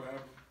 That's so what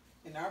happened.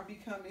 in our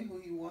becoming who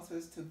He wants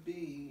us to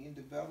be in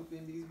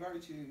developing these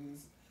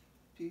virtues,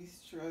 peace,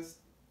 trust,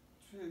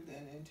 truth,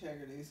 and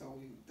integrity. So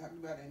we talked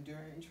about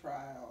enduring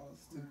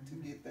trials to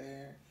get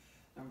there.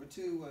 Number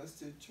 2 was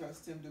to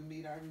trust Him to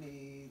meet our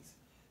needs.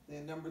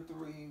 Then number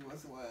 3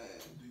 was what?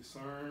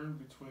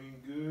 Discern between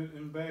good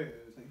and bad.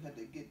 So you had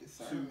to get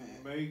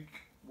discernment. To make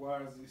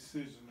wise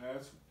decisions.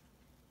 That's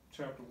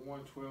chapter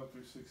 1, 12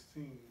 through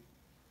 16.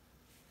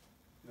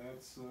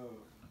 That's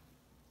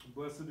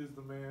blessed is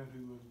the man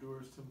who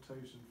endures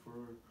temptation,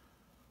 for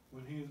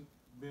when he has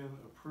been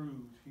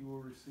approved, he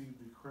will receive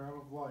the crown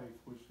of life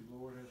which the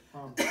Lord has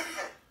promised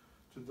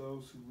to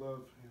those who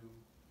love Him.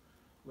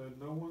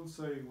 Let no one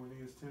say when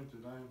he is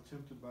tempted, I am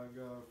tempted by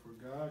God, for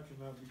God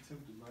cannot be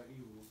tempted by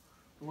evil,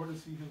 nor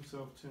does He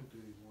Himself tempt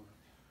anyone.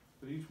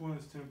 But each one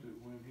is tempted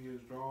when he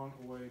is drawn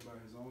away by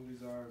his own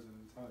desires and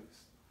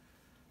enticed.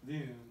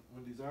 Then,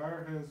 when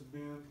desire has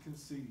been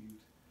conceived,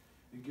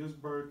 it gives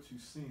birth to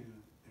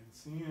sin, and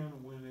sin,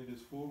 when it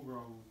is full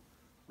grown,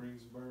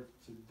 brings birth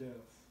to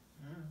death.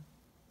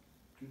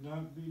 Do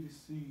not be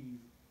deceived,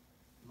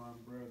 my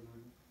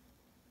brethren.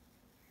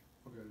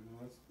 Okay, no,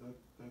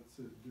 that's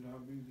it. Do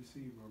not be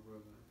deceived, my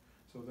brethren.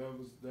 So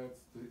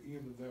that's the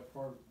end of that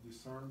part.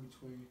 Discern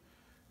between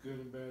good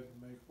and bad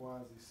to make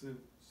wise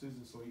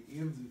decisions. So he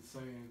ends it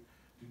saying,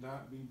 "Do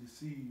not be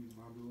deceived,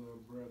 my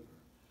beloved brethren."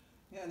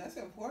 Yeah, and that's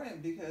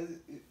important because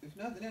if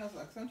nothing else,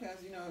 like sometimes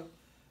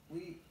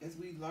as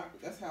we learn,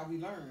 that's how we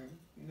learn.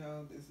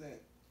 Is that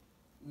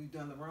we've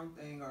done the wrong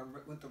thing or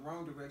went the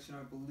wrong direction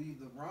or believed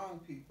the wrong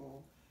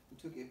people who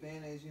took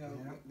advantage.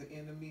 The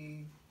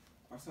enemy.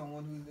 Or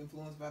someone who's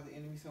influenced by the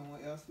enemy,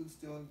 someone else who's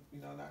still,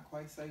 not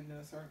quite saved in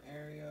a certain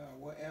area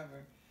or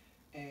whatever.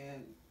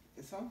 And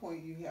at some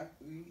point,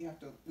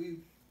 we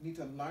need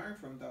to learn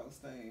from those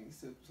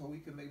things so we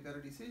can make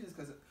better decisions.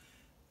 Because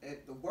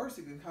at the worst,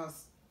 it can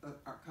cost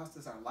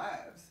us our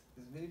lives.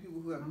 There's many people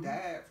who have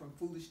died from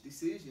foolish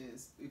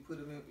decisions. We put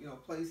them in,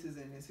 places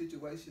and in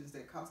situations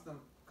that cost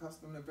them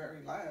their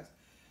very lives.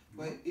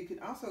 But it can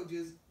also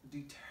just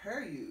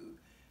deter you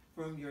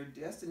from your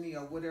destiny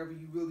or whatever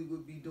you really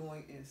would be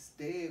doing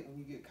instead when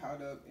you get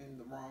caught up in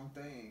the wrong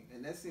thing.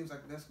 And that seems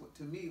like that's what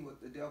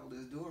the devil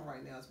is doing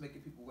right now, is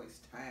making people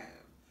waste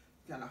time,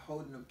 kind of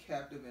holding them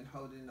captive and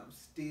holding them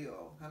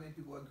still. How many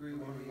people agree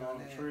with me on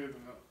that?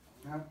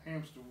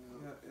 Hamster wheel.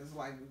 Yeah, it's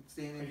like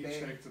staying in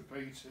bed. Paycheck to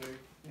paycheck.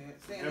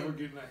 Yeah, never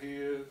getting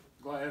ahead.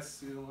 Glass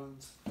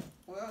ceilings.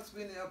 Well,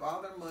 spending up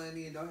all their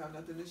money and don't have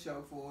nothing to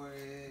show for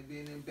it.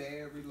 Being in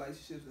bad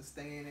relationships and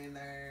staying in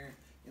there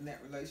in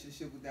that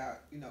relationship without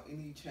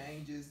any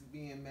changes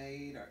being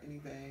made or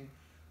anything.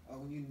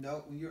 when you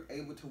know, when you're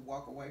able to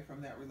walk away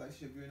from that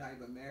relationship, you're not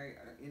even married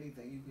or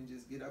anything, you can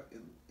just get up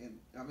and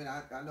I mean,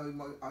 I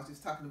know I was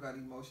just talking about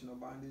emotional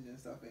bondage and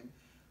stuff and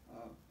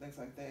things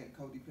like that, and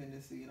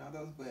codependency and all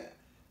those, but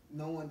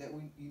knowing that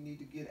you need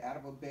to get out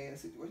of a bad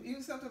situation,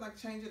 even something like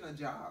changing a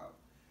job,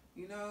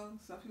 you know,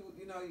 some people,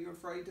 you know, you're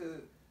afraid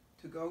to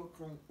go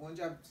from one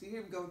job. See,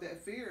 here we go with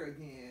that fear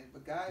again.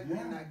 But God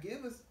did not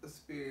give us a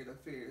spirit of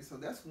fear. So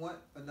that's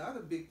another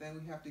big thing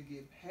we have to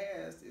get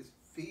past is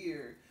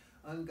fear,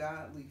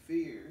 ungodly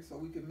fear. So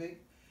we can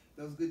make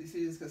those good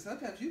decisions. Because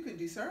sometimes you can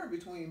discern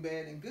between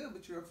bad and good,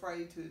 but you're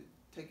afraid to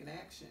take an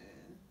action.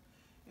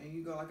 And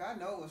you go like, I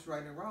know what's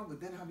right and wrong,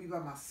 but then I'll be by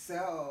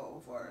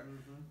myself, or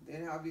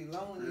then I'll be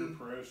lonely. Peer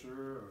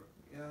pressure,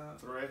 or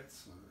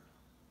threats.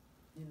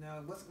 You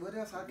know, what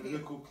else I can't.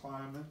 Political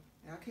climate.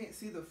 I can't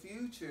see the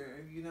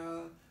future, you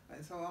know,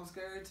 and so I'm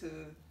scared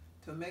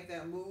to make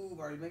that move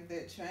or make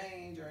that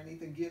change or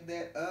anything, give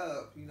that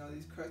up, you know,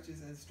 these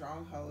crutches and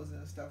strongholds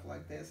and stuff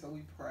like that. So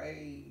we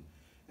pray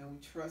and we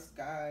trust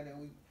God, and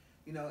we,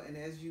 you know, and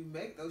as you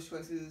make those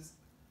choices,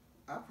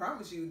 I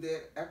promise you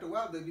that after a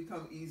while they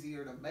become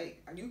easier to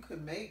make. And you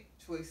can make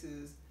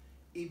choices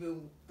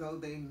even though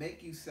they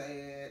make you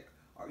sad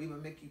or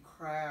even make you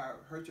cry or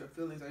hurt your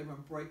feelings or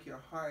even break your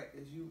heart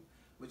as you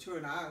mature.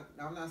 And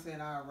I'm not saying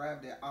I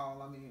arrived at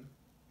all. I mean,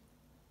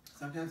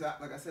 sometimes,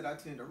 like I said, I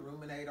tend to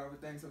ruminate over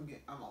things.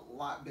 I'm a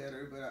lot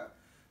better, but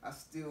I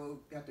still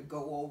have to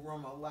go over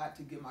them a lot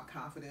to get my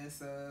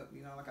confidence up.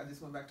 You know, like I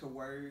just went back to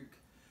work,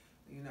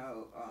 you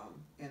know,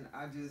 and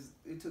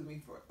it took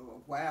me for a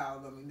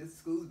while. I mean, this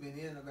school's been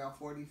in about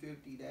 40,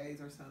 50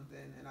 days or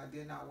something, and I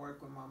did not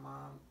work when my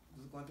mom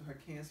was going through her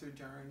cancer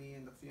journey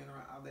and the funeral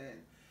and all that.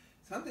 And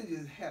something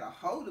just had a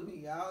hold of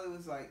me, y'all. It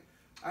was like,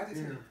 I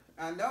just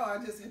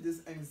had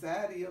this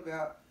anxiety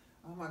about,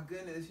 oh my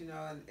goodness, you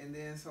know, and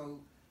then so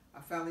I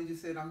finally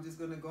just said, I'm just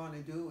going to go on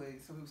and do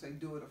it. Some people say,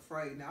 do it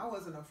afraid. Now, I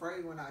wasn't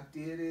afraid when I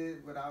did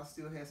it, but I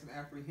still had some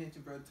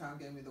apprehension. Brother Tom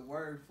gave me the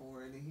word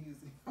for it, and he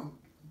used to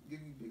give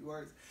you big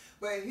words.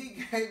 But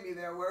he gave me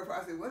that word for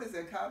it. I said, what is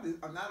that called?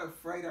 I'm not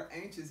afraid or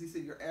anxious. He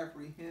said, you're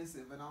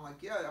apprehensive. And I'm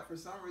like, yeah, for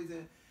some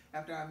reason,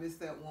 after I missed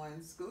that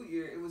one school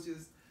year, it was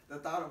just the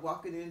thought of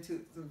walking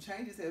into, some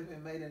changes had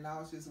been made, and I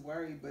was just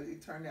worried, but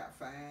it turned out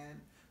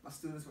fine. My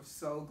students were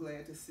so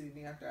glad to see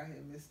me after I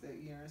had missed that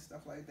year and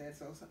stuff like that.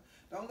 So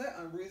don't let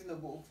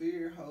unreasonable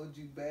fear hold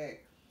you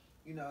back,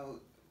 you know,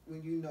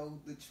 when you know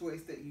the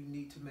choice that you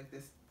need to make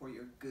this for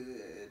your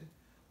good.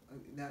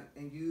 Now,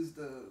 and use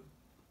the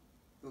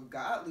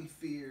godly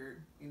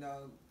fear, you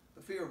know,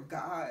 the fear of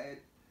God,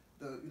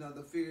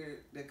 the fear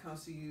that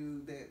comes to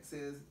you that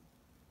says,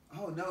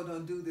 oh no,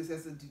 don't do this,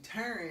 as a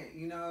deterrent,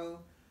 you know.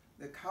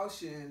 The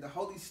caution, the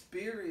Holy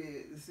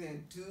Spirit is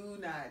saying, do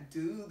not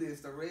do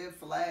this, the red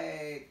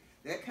flag,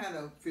 that kind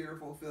of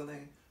fearful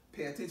feeling.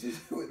 Pay attention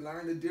to it,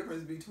 learn the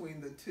difference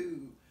between the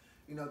two.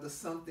 You know, the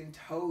something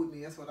told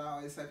me, that's what I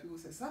always say. People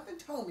say, something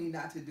told me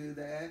not to do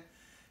that,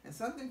 and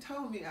something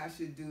told me I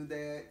should do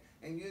that.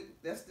 And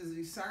that's the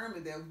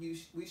discernment that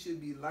we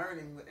should be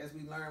learning as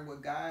we learn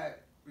what God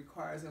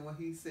requires and what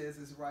He says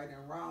is right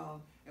and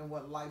wrong, and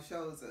what life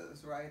shows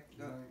us, right?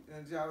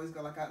 And you always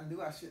go like, I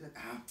knew I shouldn't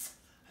have.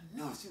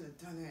 No, I shouldn't have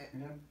done that.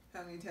 Yeah.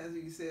 How many times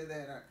have you said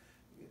that? Or,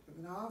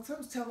 you know,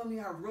 something's telling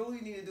me I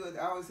really need to do it.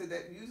 I always say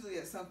that usually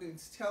that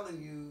something's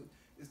telling you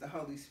is the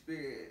Holy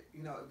Spirit,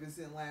 you know, if it's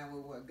in line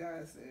with what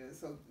God says.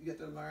 So you have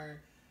to learn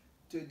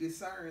to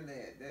discern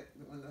that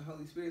when the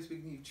Holy Spirit is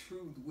speaking to you,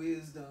 truth,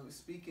 wisdom,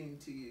 speaking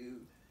to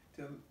you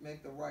to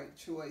make the right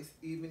choice,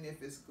 even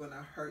if it's going to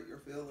hurt your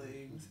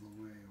feelings.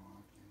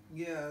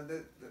 Yeah,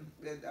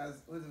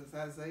 what is it,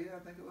 Isaiah, I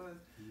think it was,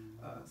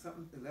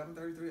 something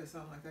 11:33 or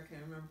something like that, I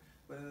can't remember.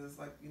 But it's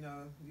like, you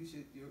know,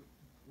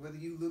 whether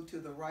you look to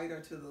the right or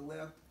to the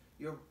left,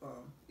 your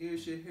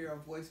ears should hear a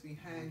voice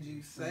behind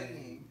you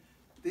saying,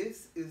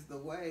 this is the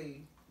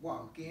way,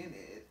 walk in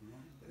it.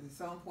 At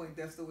some point,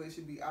 that's the way it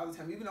should be all the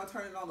time. Even though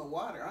turning on the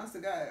water, honest to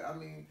God, I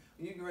mean,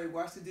 when you get ready to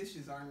wash the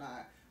dishes or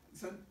not,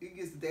 so it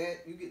gets that,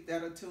 you get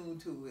that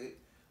attuned to it,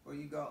 or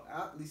you go,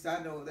 at least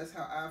I know that's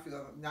how I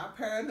feel. Not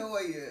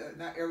paranoia,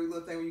 not every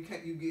little thing where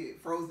you get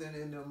frozen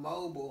in the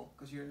mobile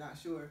because you're not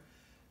sure.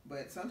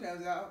 But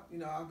sometimes I'll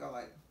go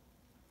like,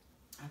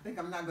 I think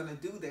I'm not going to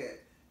do that.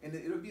 And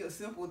it'll be a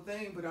simple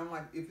thing, but I'm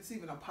like, if it's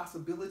even a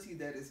possibility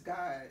that it's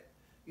God,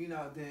 you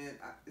know, then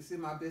it's in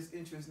my best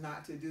interest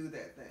not to do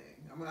that thing.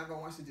 I'm not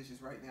going to wash the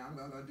dishes right now. I'm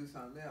going to go do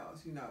something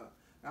else, you know.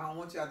 I don't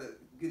want y'all to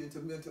get into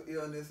mental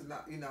illness and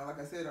not, you know, like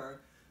I said,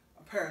 or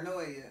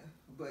paranoia.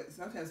 But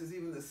sometimes it's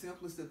even the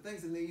simplest of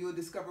things, and then you'll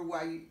discover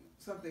why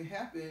something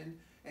happened,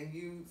 and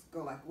you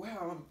go like,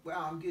 wow,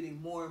 I'm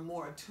getting more and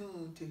more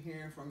attuned to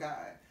hearing from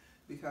God.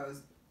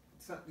 Because,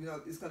 you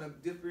know, it's going to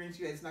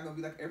differentiate. It's not going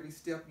to be like every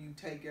step you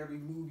take, every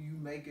move you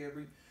make,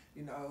 every,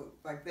 you know,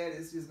 like that.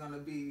 It's just going to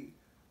be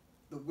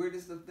the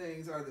weirdest of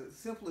things or the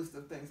simplest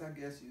of things, I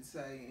guess you'd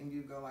say. And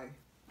you go like,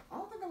 I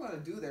don't think I'm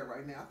going to do that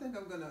right now. I think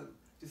I'm going to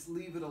just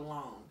leave it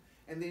alone.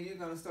 And then you're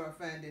going to start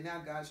finding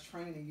out God's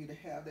training you to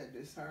have that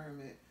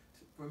discernment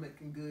for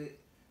making good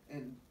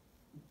and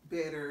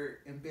better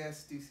and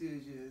best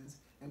decisions,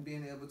 and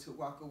being able to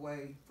walk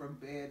away from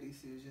bad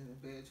decisions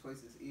and bad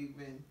choices,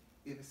 even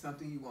if it's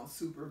something you want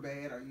super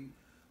bad or you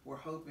were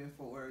hoping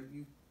for.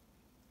 You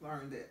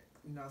learn that,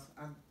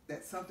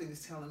 that something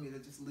is telling me to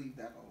just leave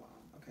that alone.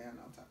 Okay, I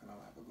know I'm talking a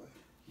lot, but go ahead.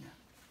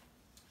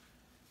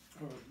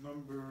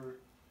 Number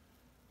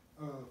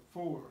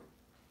 4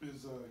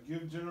 is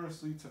give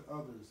generously to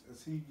others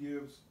as he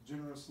gives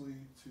generously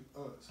to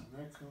us. And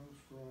that comes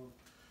from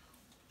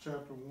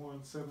chapter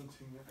 1, 17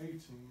 and 18,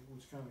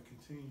 which kind of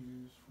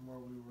continues from where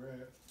we were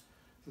at.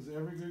 It says,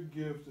 every good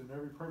gift and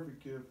every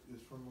perfect gift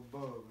is from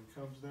above and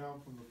comes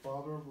down from the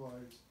Father of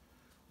lights,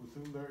 with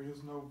whom there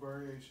is no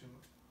variation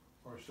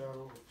or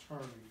shadow of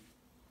turning.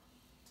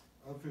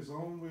 Of his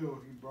own will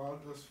he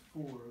brought us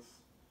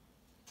forth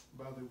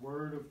by the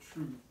word of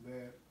truth,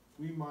 that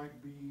we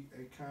might be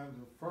a kind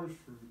of first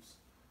fruits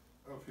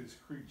of his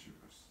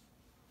creatures.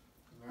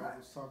 And I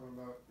was talking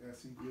about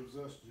as he gives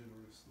us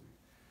generously.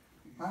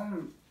 I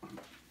don't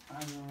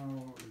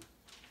know if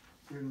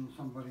giving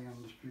somebody on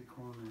the street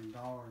corner $1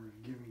 is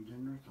giving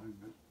generously,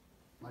 but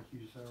like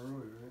you said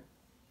earlier,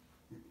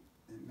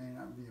 it may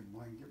not be a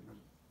blanket, but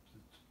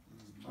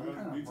it's some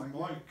kind of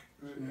blanket.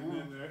 And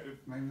then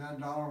maybe that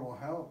 $1 will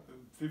help.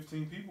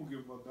 15 people give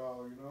him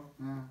 $1,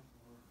 Yeah.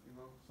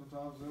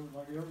 Sometimes,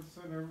 like Evan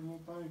said, every little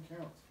thing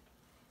counts.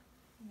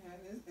 Yeah,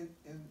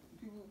 and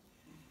people,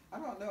 I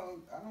don't know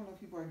if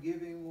people are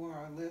giving more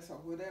or less or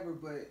whatever,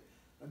 but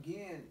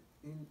again,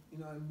 in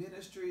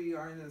ministry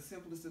or in the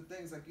simplest of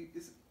things, like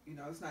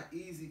it's not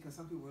easy because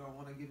some people don't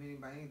want to give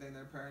anybody anything.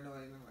 They're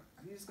paranoid and they're like,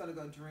 he's just gonna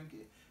go drink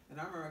it. And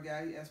I remember a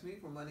guy, he asked me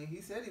for money.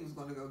 He said he was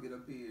gonna go get a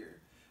beer,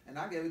 and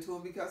I gave it to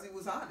him because he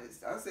was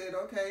honest. I said,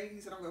 okay.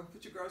 He said, I'm gonna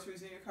put your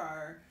groceries in your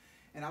car,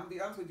 and I'm gonna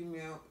be honest with you,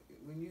 man.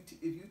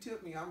 If you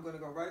tip me, I'm gonna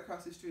go right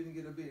across the street and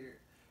get a beer.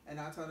 And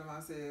I told him, I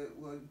said,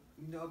 well,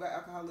 you know about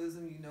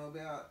alcoholism, you know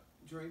about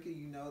drinking,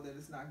 you know that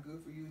it's not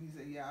good for you. And he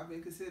said, yeah, I've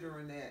been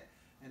considering that.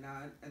 And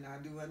I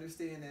do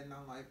understand that, and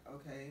I'm like,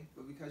 okay,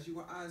 but because you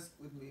were honest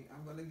with me,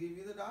 I'm going to give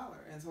you the $1.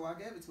 And so I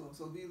gave it to him.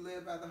 So be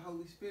led by the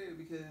Holy Spirit,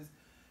 because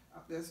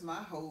that's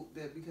my hope,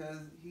 that because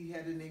he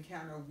had an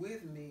encounter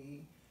with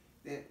me,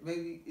 that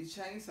maybe it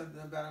changed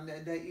something about him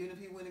that day. Even if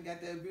he went and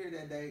got that beer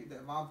that day,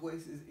 that my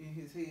voice is in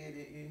his head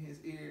and in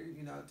his ear,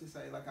 to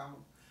say, like, I'm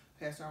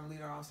a pastor, I'm a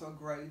leader, I'm so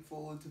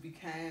grateful, to be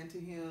kind to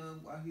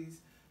him while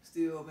he's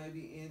still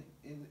maybe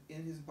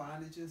in his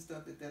bondage and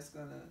stuff, that's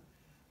going to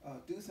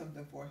do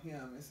something for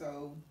him. And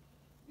so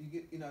you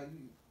get,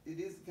 it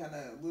is kind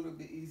of a little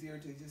bit easier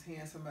to just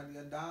hand somebody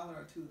 $1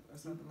 or $2 or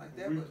something like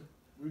that. But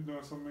we've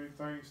done so many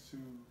things to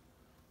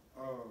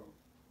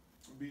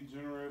be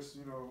generous,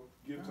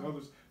 give to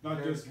others,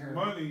 not just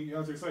money.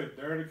 As I say,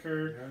 dare to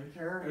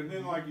care, and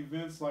then like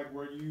events like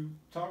where you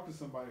talk to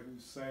somebody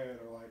who's sad,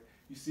 or like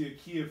you see a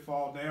kid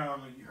fall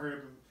down and you hurry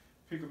up and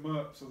pick them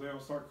up so they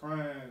don't start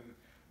crying.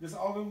 Just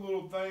all them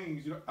little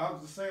things. I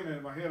was just saying that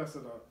in my head. I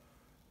said,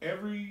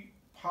 every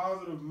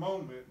positive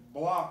moment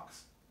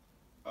blocks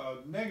a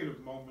negative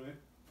moment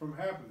from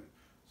happening.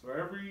 So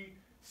every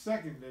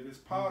second that is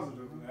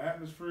positive and the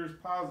atmosphere is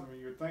positive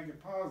and you're thinking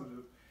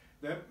positive,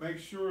 that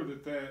makes sure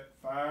that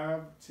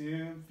 5,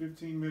 10,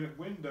 15-minute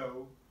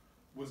window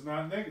was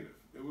not negative.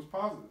 It was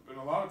positive. And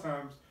a lot of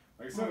times,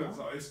 like I said,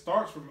 it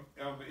starts from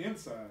on the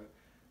inside,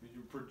 and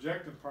you're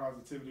projecting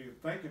positivity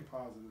and thinking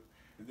positive,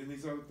 and then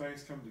these other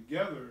things come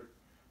together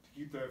to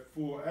keep that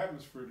full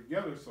atmosphere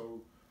together,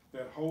 so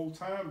that whole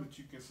time that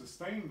you can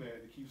sustain that,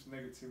 it keeps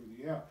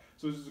negativity out.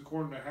 So this is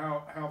according to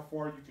how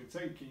far you can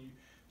take. Can you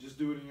just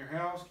do it in your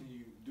house? Can you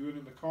do it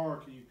in the car?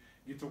 Can you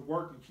get to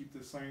work and keep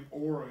the same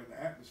aura and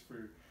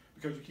atmosphere?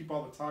 Because you keep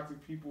all the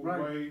toxic people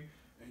away,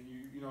 and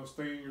you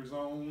stay in your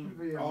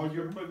zone. All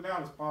you're putting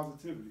out is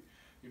positivity.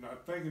 You're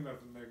not thinking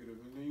nothing negative.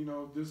 And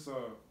then this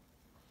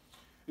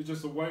it's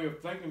just a way of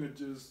thinking that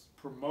just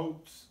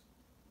promotes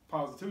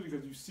positivity,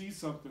 because you see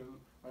something,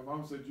 like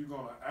Mom said, you're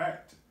gonna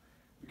act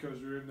because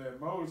you're in that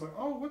mode. It's like,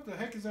 oh, what the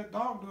heck is that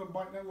dog doing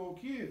biting that little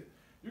kid?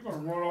 You're gonna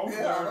run over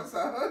there.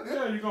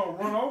 Yeah, you're gonna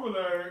run over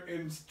there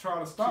and try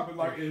to stop it.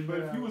 But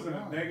if you was in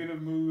a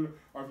negative mood,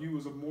 or if you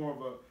was more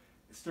of a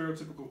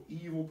stereotypical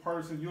evil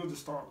person, you'll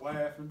just start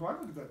laughing. Like,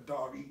 look at that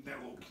dog eating that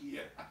little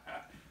kid.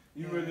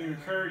 You wouldn't even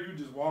care. You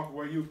just walk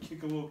away. You'll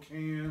kick a little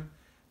can,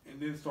 and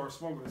then start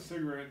smoking a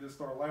cigarette, and then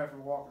start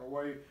laughing, walking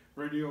away.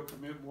 Ready to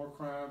commit more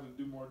crimes and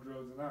do more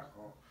drugs and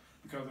alcohol,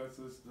 because that's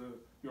just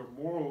your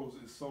morals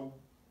is so,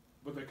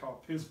 what they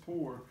call piss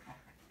poor,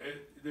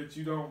 that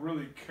you don't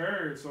really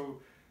care. So.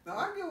 No,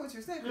 I get what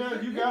you're saying.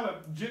 Yeah, you gotta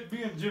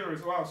being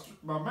generous. Well,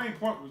 my main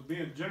point was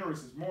being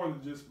generous is more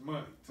than just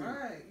money, too.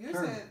 Right. You're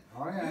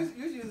saying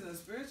you're using a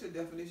spiritual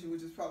definition,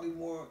 which is probably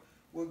more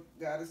what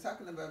God is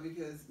talking about,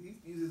 because He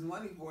uses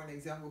money for an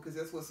example, because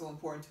that's what's so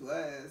important to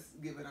us,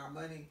 giving our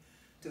money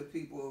to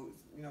people.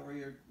 Where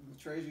your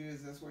treasure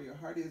is, that's where your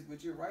heart is.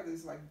 But you're right.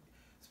 It's like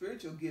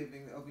spiritual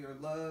giving of your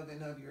love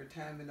and of your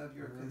time and of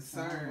your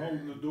concern.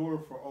 Holding the door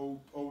for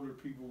older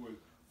people with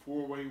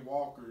 4-way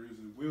walkers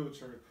and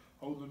wheelchairs.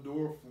 holding the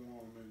door for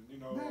them, and you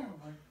know, Yeah,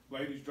 like,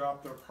 ladies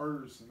drop their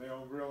purse and they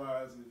don't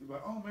realize it. You're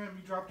like, oh man,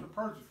 you dropped your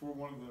purse before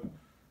one of the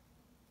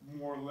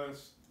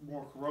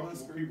more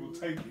corruptible people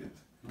take it.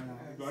 yeah.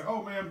 You'd be like,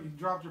 oh man, you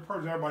dropped your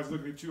purse. Everybody's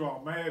looking at you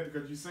all mad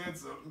because you said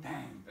something.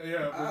 Dang.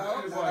 Yeah,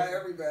 but it's not like,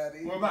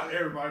 everybody. well, not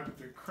everybody, but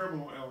the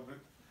criminal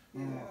element,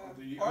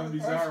 the Or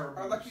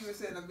undesirables. like you were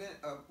saying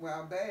a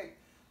while back,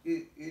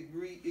 it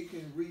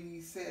can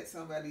reset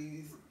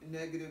somebody's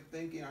negative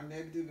thinking or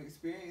negative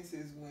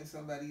experiences when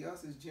somebody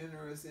else is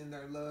generous in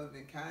their love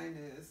and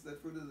kindness, the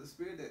fruit of the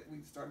spirit that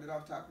we started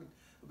off talking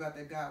about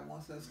that God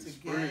wants us to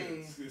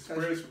gain. It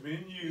spreads from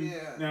in you.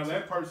 Yeah. Now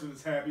that person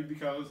is happy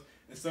because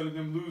instead of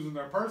them losing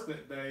their purse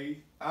that day,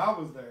 I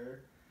was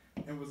there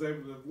and was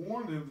able to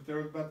warn them that they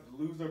were about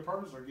to lose their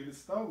purse or get it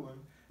stolen.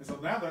 And so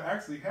now they're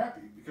actually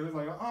happy because it's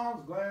like, oh,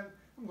 I'm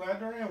glad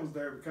Durand was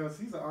there because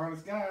he's an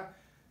honest guy.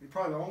 He's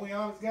probably the only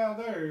honest guy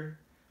there.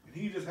 And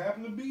he just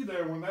happened to be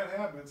there when that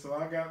happened. So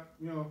I got,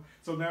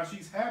 so now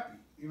she's happy.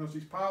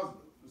 She's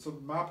positive. So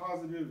my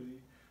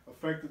positivity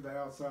affected the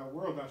outside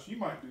world. Now she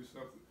might do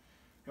something,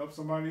 help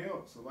somebody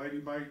else. A lady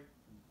might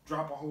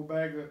drop a whole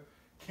bag of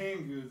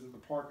canned goods in the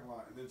parking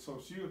lot. And then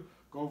so she'll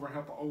go over and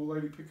help an old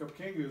lady pick up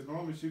canned goods.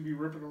 Normally she'd be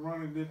ripping and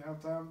running and didn't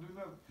have time to do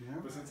nothing. Yeah.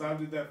 But since I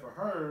did that for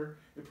her,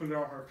 it put it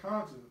on her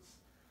conscience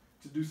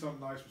to do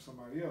something nice for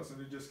somebody else.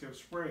 And it just kept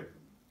spreading.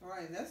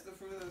 Right, and that's the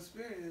fruit of the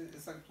spirit.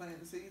 It's like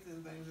planting seeds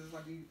and things. It's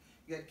like you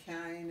got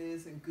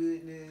kindness and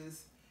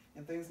goodness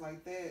and things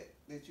like that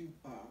you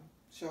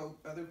show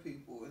other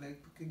people, and they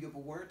can give a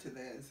word to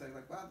that and say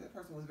like, wow, that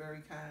person was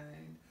very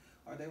kind,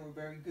 or they were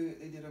very good.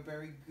 They did a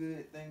very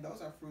good thing.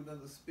 Those are fruit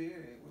of the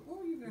spirit. What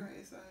were you going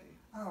to say?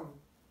 Oh,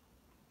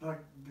 like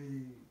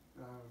the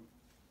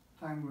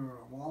time we were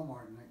at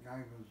Walmart and that guy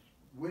was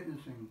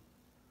witnessing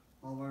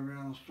all the way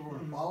around the store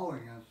and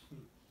following us,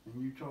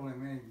 and you told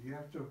him, man, you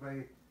have to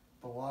obey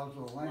the laws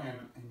of the land,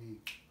 and he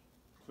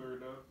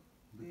cleared up,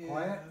 be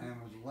quiet and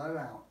was let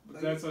out. But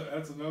that's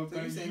another So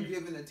thing. you're saying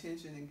giving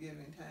attention and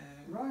giving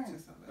time Right. to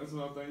somebody. That's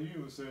another thing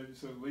you said. You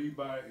said lead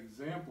by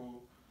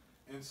example,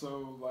 and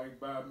so like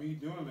by me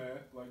doing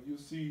that, like you'll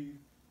see,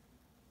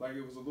 like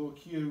it was a little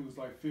kid who was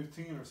like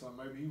 15 or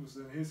something. Maybe he was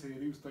in his head,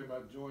 he was thinking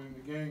about joining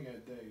the gang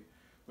that day,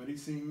 but he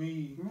seen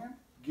me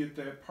get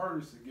that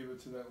purse and give it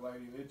to that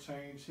lady, and it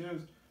changed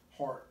his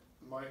heart.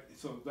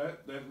 So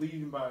that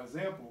leading by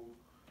example.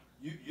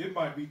 It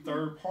might be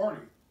third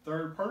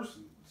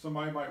person.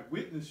 Somebody might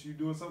witness you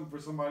doing something for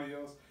somebody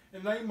else,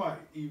 and they might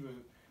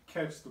even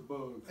catch the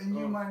bug. And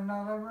you might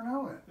not ever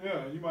know it.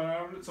 Yeah, you might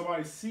not ever.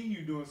 Somebody see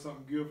you doing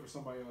something good for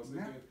somebody else. It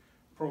can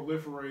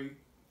proliferate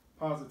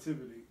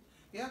positivity.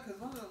 Yeah,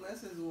 because one of the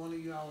lessons one of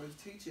you all was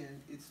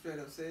teaching, it straight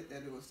up said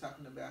that it was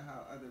talking about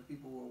how other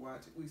people were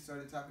watching. We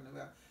started talking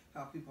about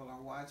how people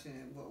are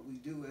watching what we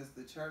do as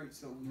the church,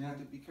 so we need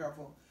to be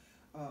careful.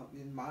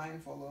 And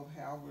mindful of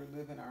how we're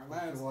living our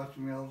lives. You're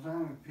watching me all the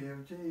time at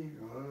PFT.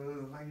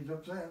 Like he's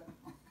upset.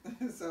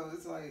 So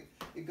it's like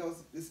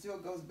it still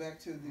goes back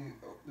to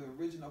the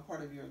original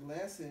part of your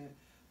lesson,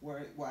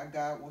 why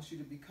God wants you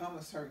to become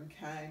a certain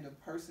kind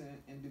of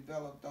person and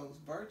develop those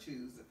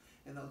virtues.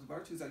 And those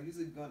virtues are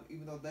usually going,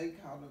 even though they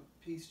call them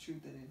peace,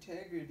 truth, and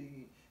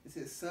integrity, it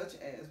says such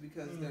as,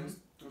 because there's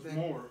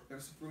more.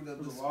 There's fruit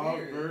of the a lot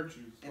spirit. Of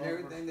virtues. And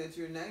everything that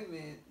you're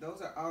naming,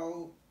 those are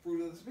all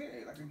fruit of the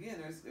spirit. Like again,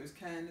 there's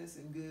kindness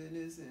and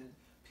goodness and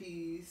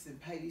peace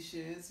and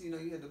patience. You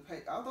have to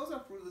pay. All those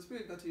are fruit of the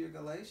spirit. Go to your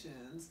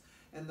Galatians,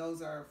 and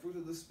those are fruit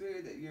of the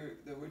spirit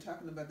that we're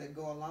talking about that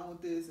go along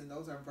with this. And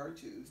those are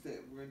virtues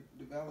that we're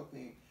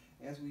developing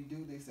as we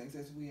do these things,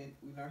 as we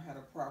learn how to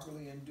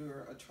properly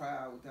endure a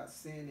trial without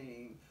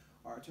sinning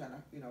or trying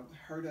to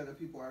hurt other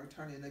people or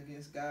turning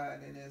against God,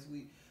 and as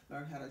we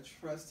learn how to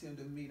trust Him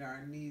to meet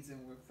our needs and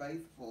we're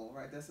faithful,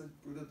 right? That's a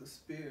fruit of the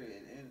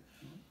spirit,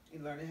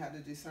 and learning how to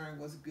discern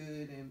what's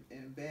good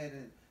and bad,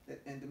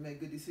 and to make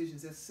good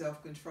decisions. That's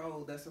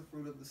self-control. That's a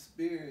fruit of the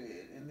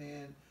spirit. And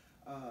then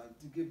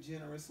to give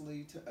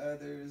generously to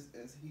others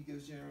as He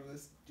gives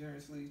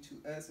generously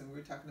to us. And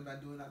we're talking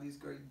about doing all these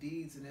great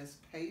deeds, and that's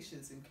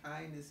patience and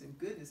kindness and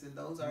goodness, and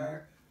those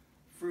are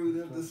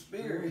fruit of the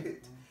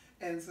spirit.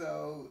 And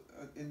so,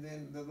 and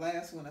then the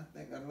last one, I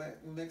think,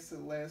 next to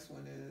the last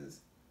one is,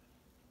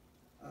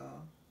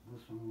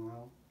 Listen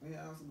well.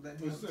 yeah, I was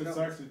letting him It's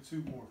actually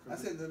two more. I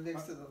said the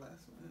next to the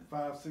last one.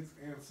 5, 6,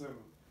 and 7.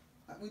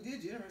 We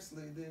did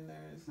generously. Then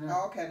there's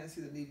okay. I didn't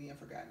see the needy and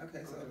forgotten.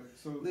 Okay,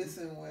 so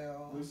listen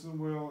well. Listen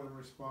well and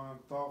respond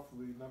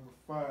thoughtfully. Number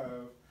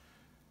 5,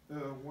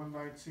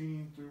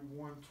 119 through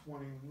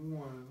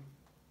 121.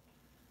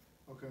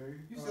 Okay.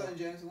 You still in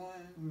James 1?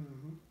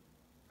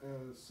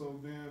 Mm-hmm. So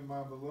then,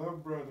 my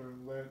beloved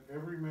brethren, let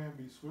every man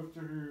be swift to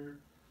hear,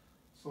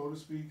 slow to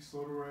speak,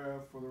 slow to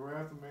wrath, for the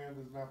wrath of man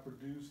does not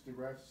produce the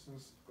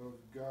righteousness of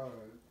God.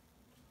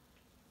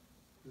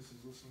 This is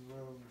listen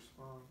well and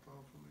respond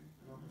thoughtfully.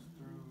 That was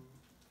through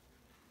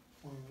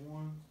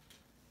 21.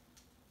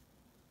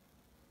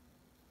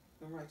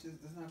 The righteous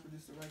does not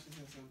produce the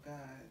righteousness of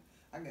God.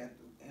 I got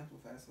the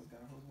Amplified, so it's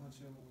got a whole bunch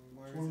of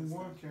words.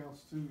 21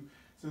 counts too.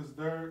 says,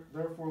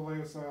 therefore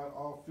lay aside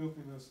all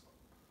filthiness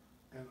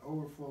and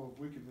overflow of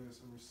wickedness,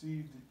 and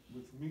receive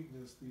with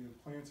meekness the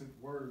implanted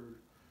word,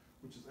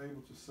 which is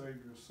able to save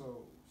your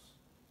souls.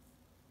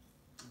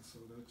 And so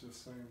that's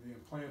just saying the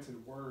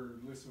implanted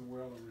word, listen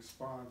well and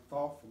respond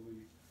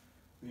thoughtfully,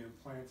 the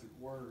implanted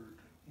word.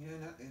 Yeah,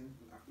 and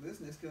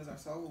listening skills are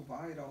so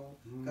vital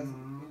because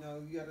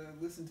you gotta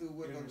listen to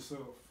what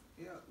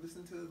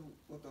listen to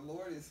what the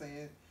Lord is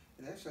saying,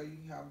 and that show you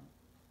how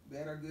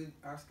bad or good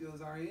our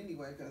skills are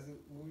anyway. Because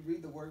when we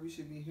read the word, we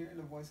should be hearing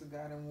the voice of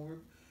God, and when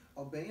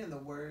we're obeying the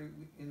word,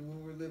 and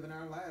when we're living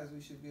our lives,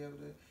 we should be able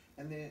to.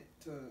 And then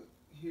to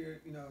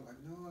hear, like,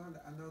 no,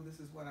 I know this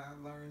is what I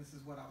learned, this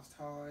is what I was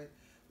taught,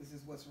 this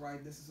is what's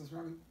right, this is what's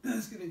wrong.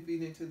 Excuse me,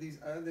 feeding into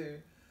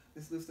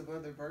this list of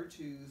other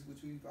virtues which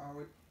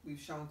we've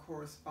shown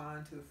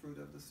correspond to the fruit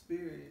of the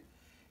Spirit.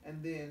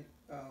 And then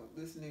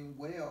listening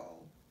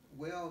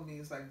well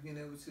means like being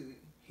able to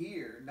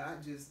hear,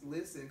 not just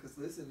listen, because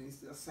listen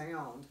means a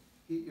sound,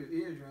 hit your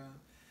eardrum,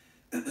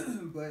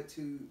 but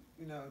to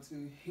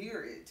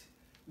hear it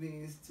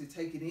means to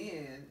take it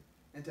in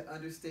and to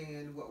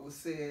understand what was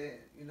said,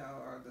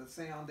 or the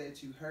sound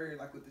that you heard,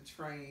 like with the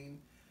train.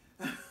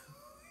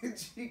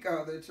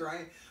 Chico, the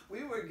train.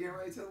 We were getting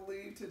ready to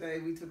leave today.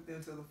 We took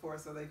them to the fort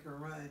so they could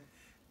run.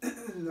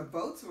 The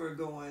boats were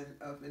going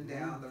up and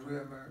down the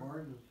river.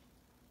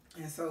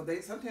 And so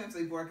sometimes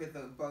they bark at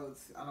the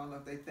boats. I don't know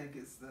if they think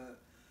it's the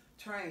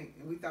train.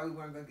 And we thought we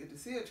weren't going to get to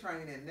see a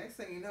train. And next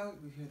thing you know,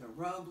 we hear the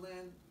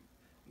rumbling.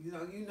 You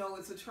know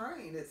it's a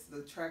train.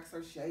 The tracks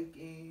are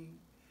shaking.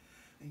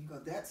 And you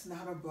go, that's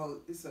not a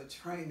boat. It's a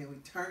train. And we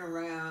turn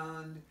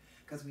around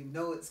because we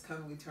know it's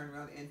coming. We turn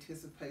around in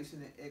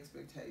anticipation and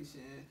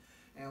expectation.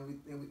 And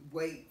we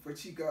wait for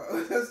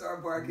Chico to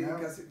start barking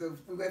because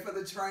we wait for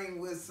the train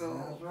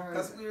whistle.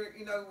 Because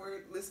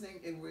we're listening,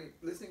 and we're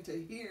listening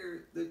to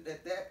hear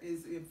that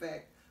is in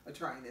fact a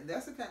train. And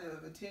that's the kind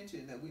of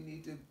attention that we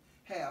need to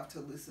have to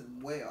listen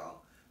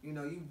well.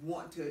 You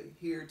want to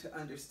hear to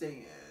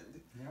understand.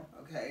 Yep.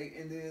 Okay,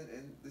 and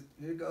then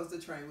here goes the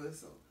train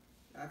whistle.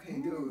 I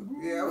can't do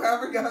it. Yeah,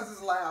 whoever goes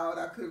is loud.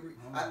 I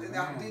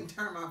didn't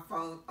turn my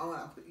phone on.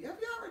 Have you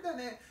ever done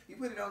that? You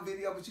put it on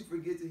video, but you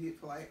forget to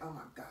hit play. Oh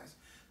my gosh!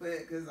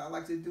 But because I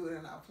like to do it,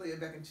 and I'll play it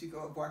back, and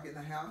Chico will bark in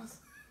the house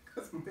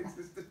because he thinks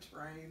it's the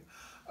train.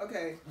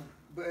 Okay,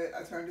 but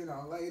I turned it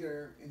on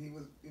later, and he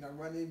was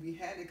running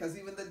behind it because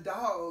even the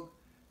dog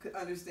could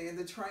understand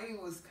the train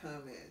was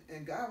coming.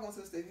 And God wants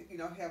us to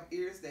have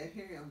ears that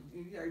hear Him.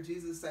 You hear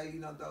Jesus say,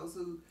 those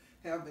who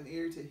have an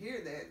ear to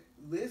hear that,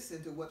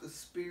 listen to what the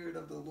Spirit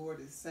of the Lord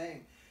is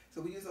saying.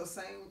 So we use those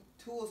same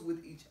tools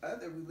with each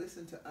other. We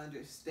listen to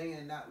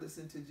understand, not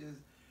listen to just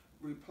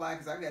reply,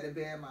 because I got it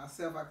bad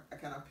myself. I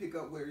kind of pick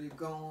up where you're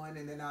going,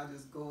 and then I'll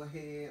just go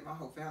ahead. My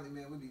whole family,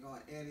 man, we be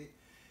going at it.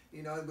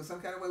 But some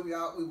kind of way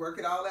we work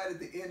it all out at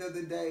the end of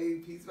the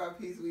day, piece by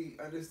piece. We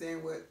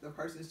understand what the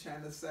person's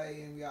trying to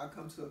say, and we all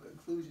come to a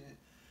conclusion.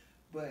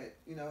 But,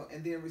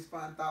 and then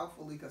respond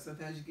thoughtfully, because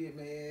sometimes you get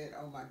mad,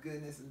 oh my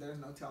goodness, and there's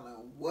no telling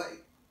what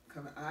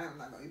coming. I am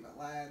not going to even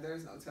lie.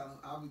 There's no telling.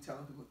 I'll be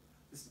telling people,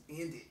 just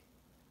end it.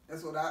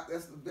 That's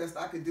the best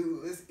I could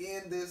do. Let's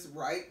end this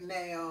right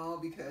now,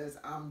 because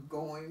I'm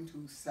going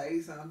to say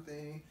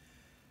something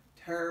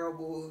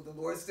terrible. The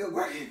Lord's still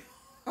working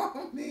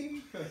on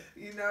me,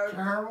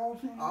 Terrible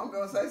thing? I'm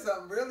going to say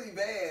something really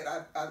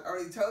bad. I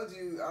already told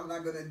you I'm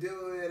not going to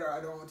do it, or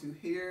I don't want to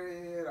hear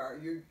it, or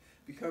you're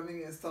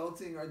becoming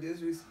insulting or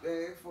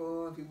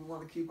disrespectful, and people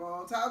want to keep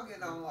on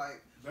talking. I'm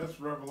like, that's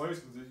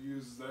Revelations. It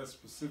uses that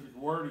specific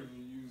wording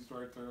you used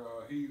right there.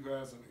 He who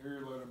has an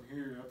ear, let him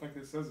hear. I think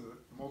it says it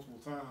multiple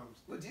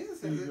times. Well, Jesus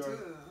says it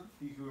too.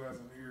 He who has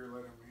an ear,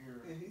 let him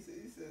hear. Yeah, he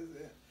says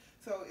that.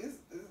 So it's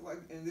like,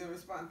 and then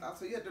respond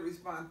thoughtfully. So you have to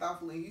respond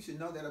thoughtfully. And you should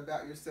know that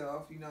about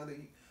yourself. That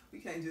we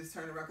can't just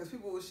turn around, because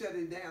people will shut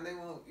it down. They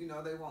won't.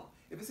 They won't.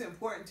 If it's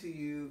important to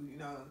you,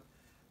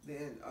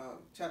 then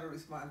try to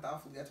respond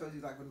thoughtfully. I told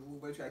you, like, when the little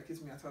boy tried to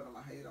kiss me, I told him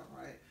I hate him,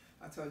 right?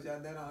 I told y'all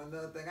that on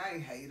another thing. I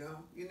ain't hate him.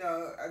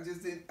 I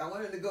just didn't. I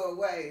wanted to go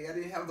away. I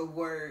didn't have the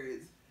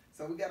words.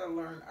 So we got to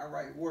learn our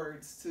right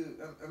words too.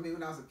 I mean,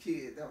 when I was a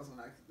kid, that was when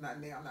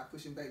not now. I'm not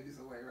pushing babies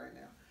away right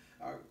now.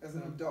 As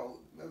an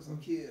adult, that was a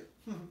kid.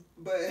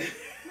 But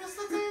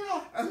Mr.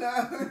 Tina! I know.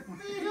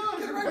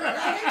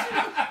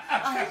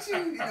 I hate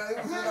you. It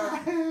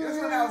was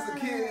when I was a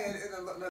kid, and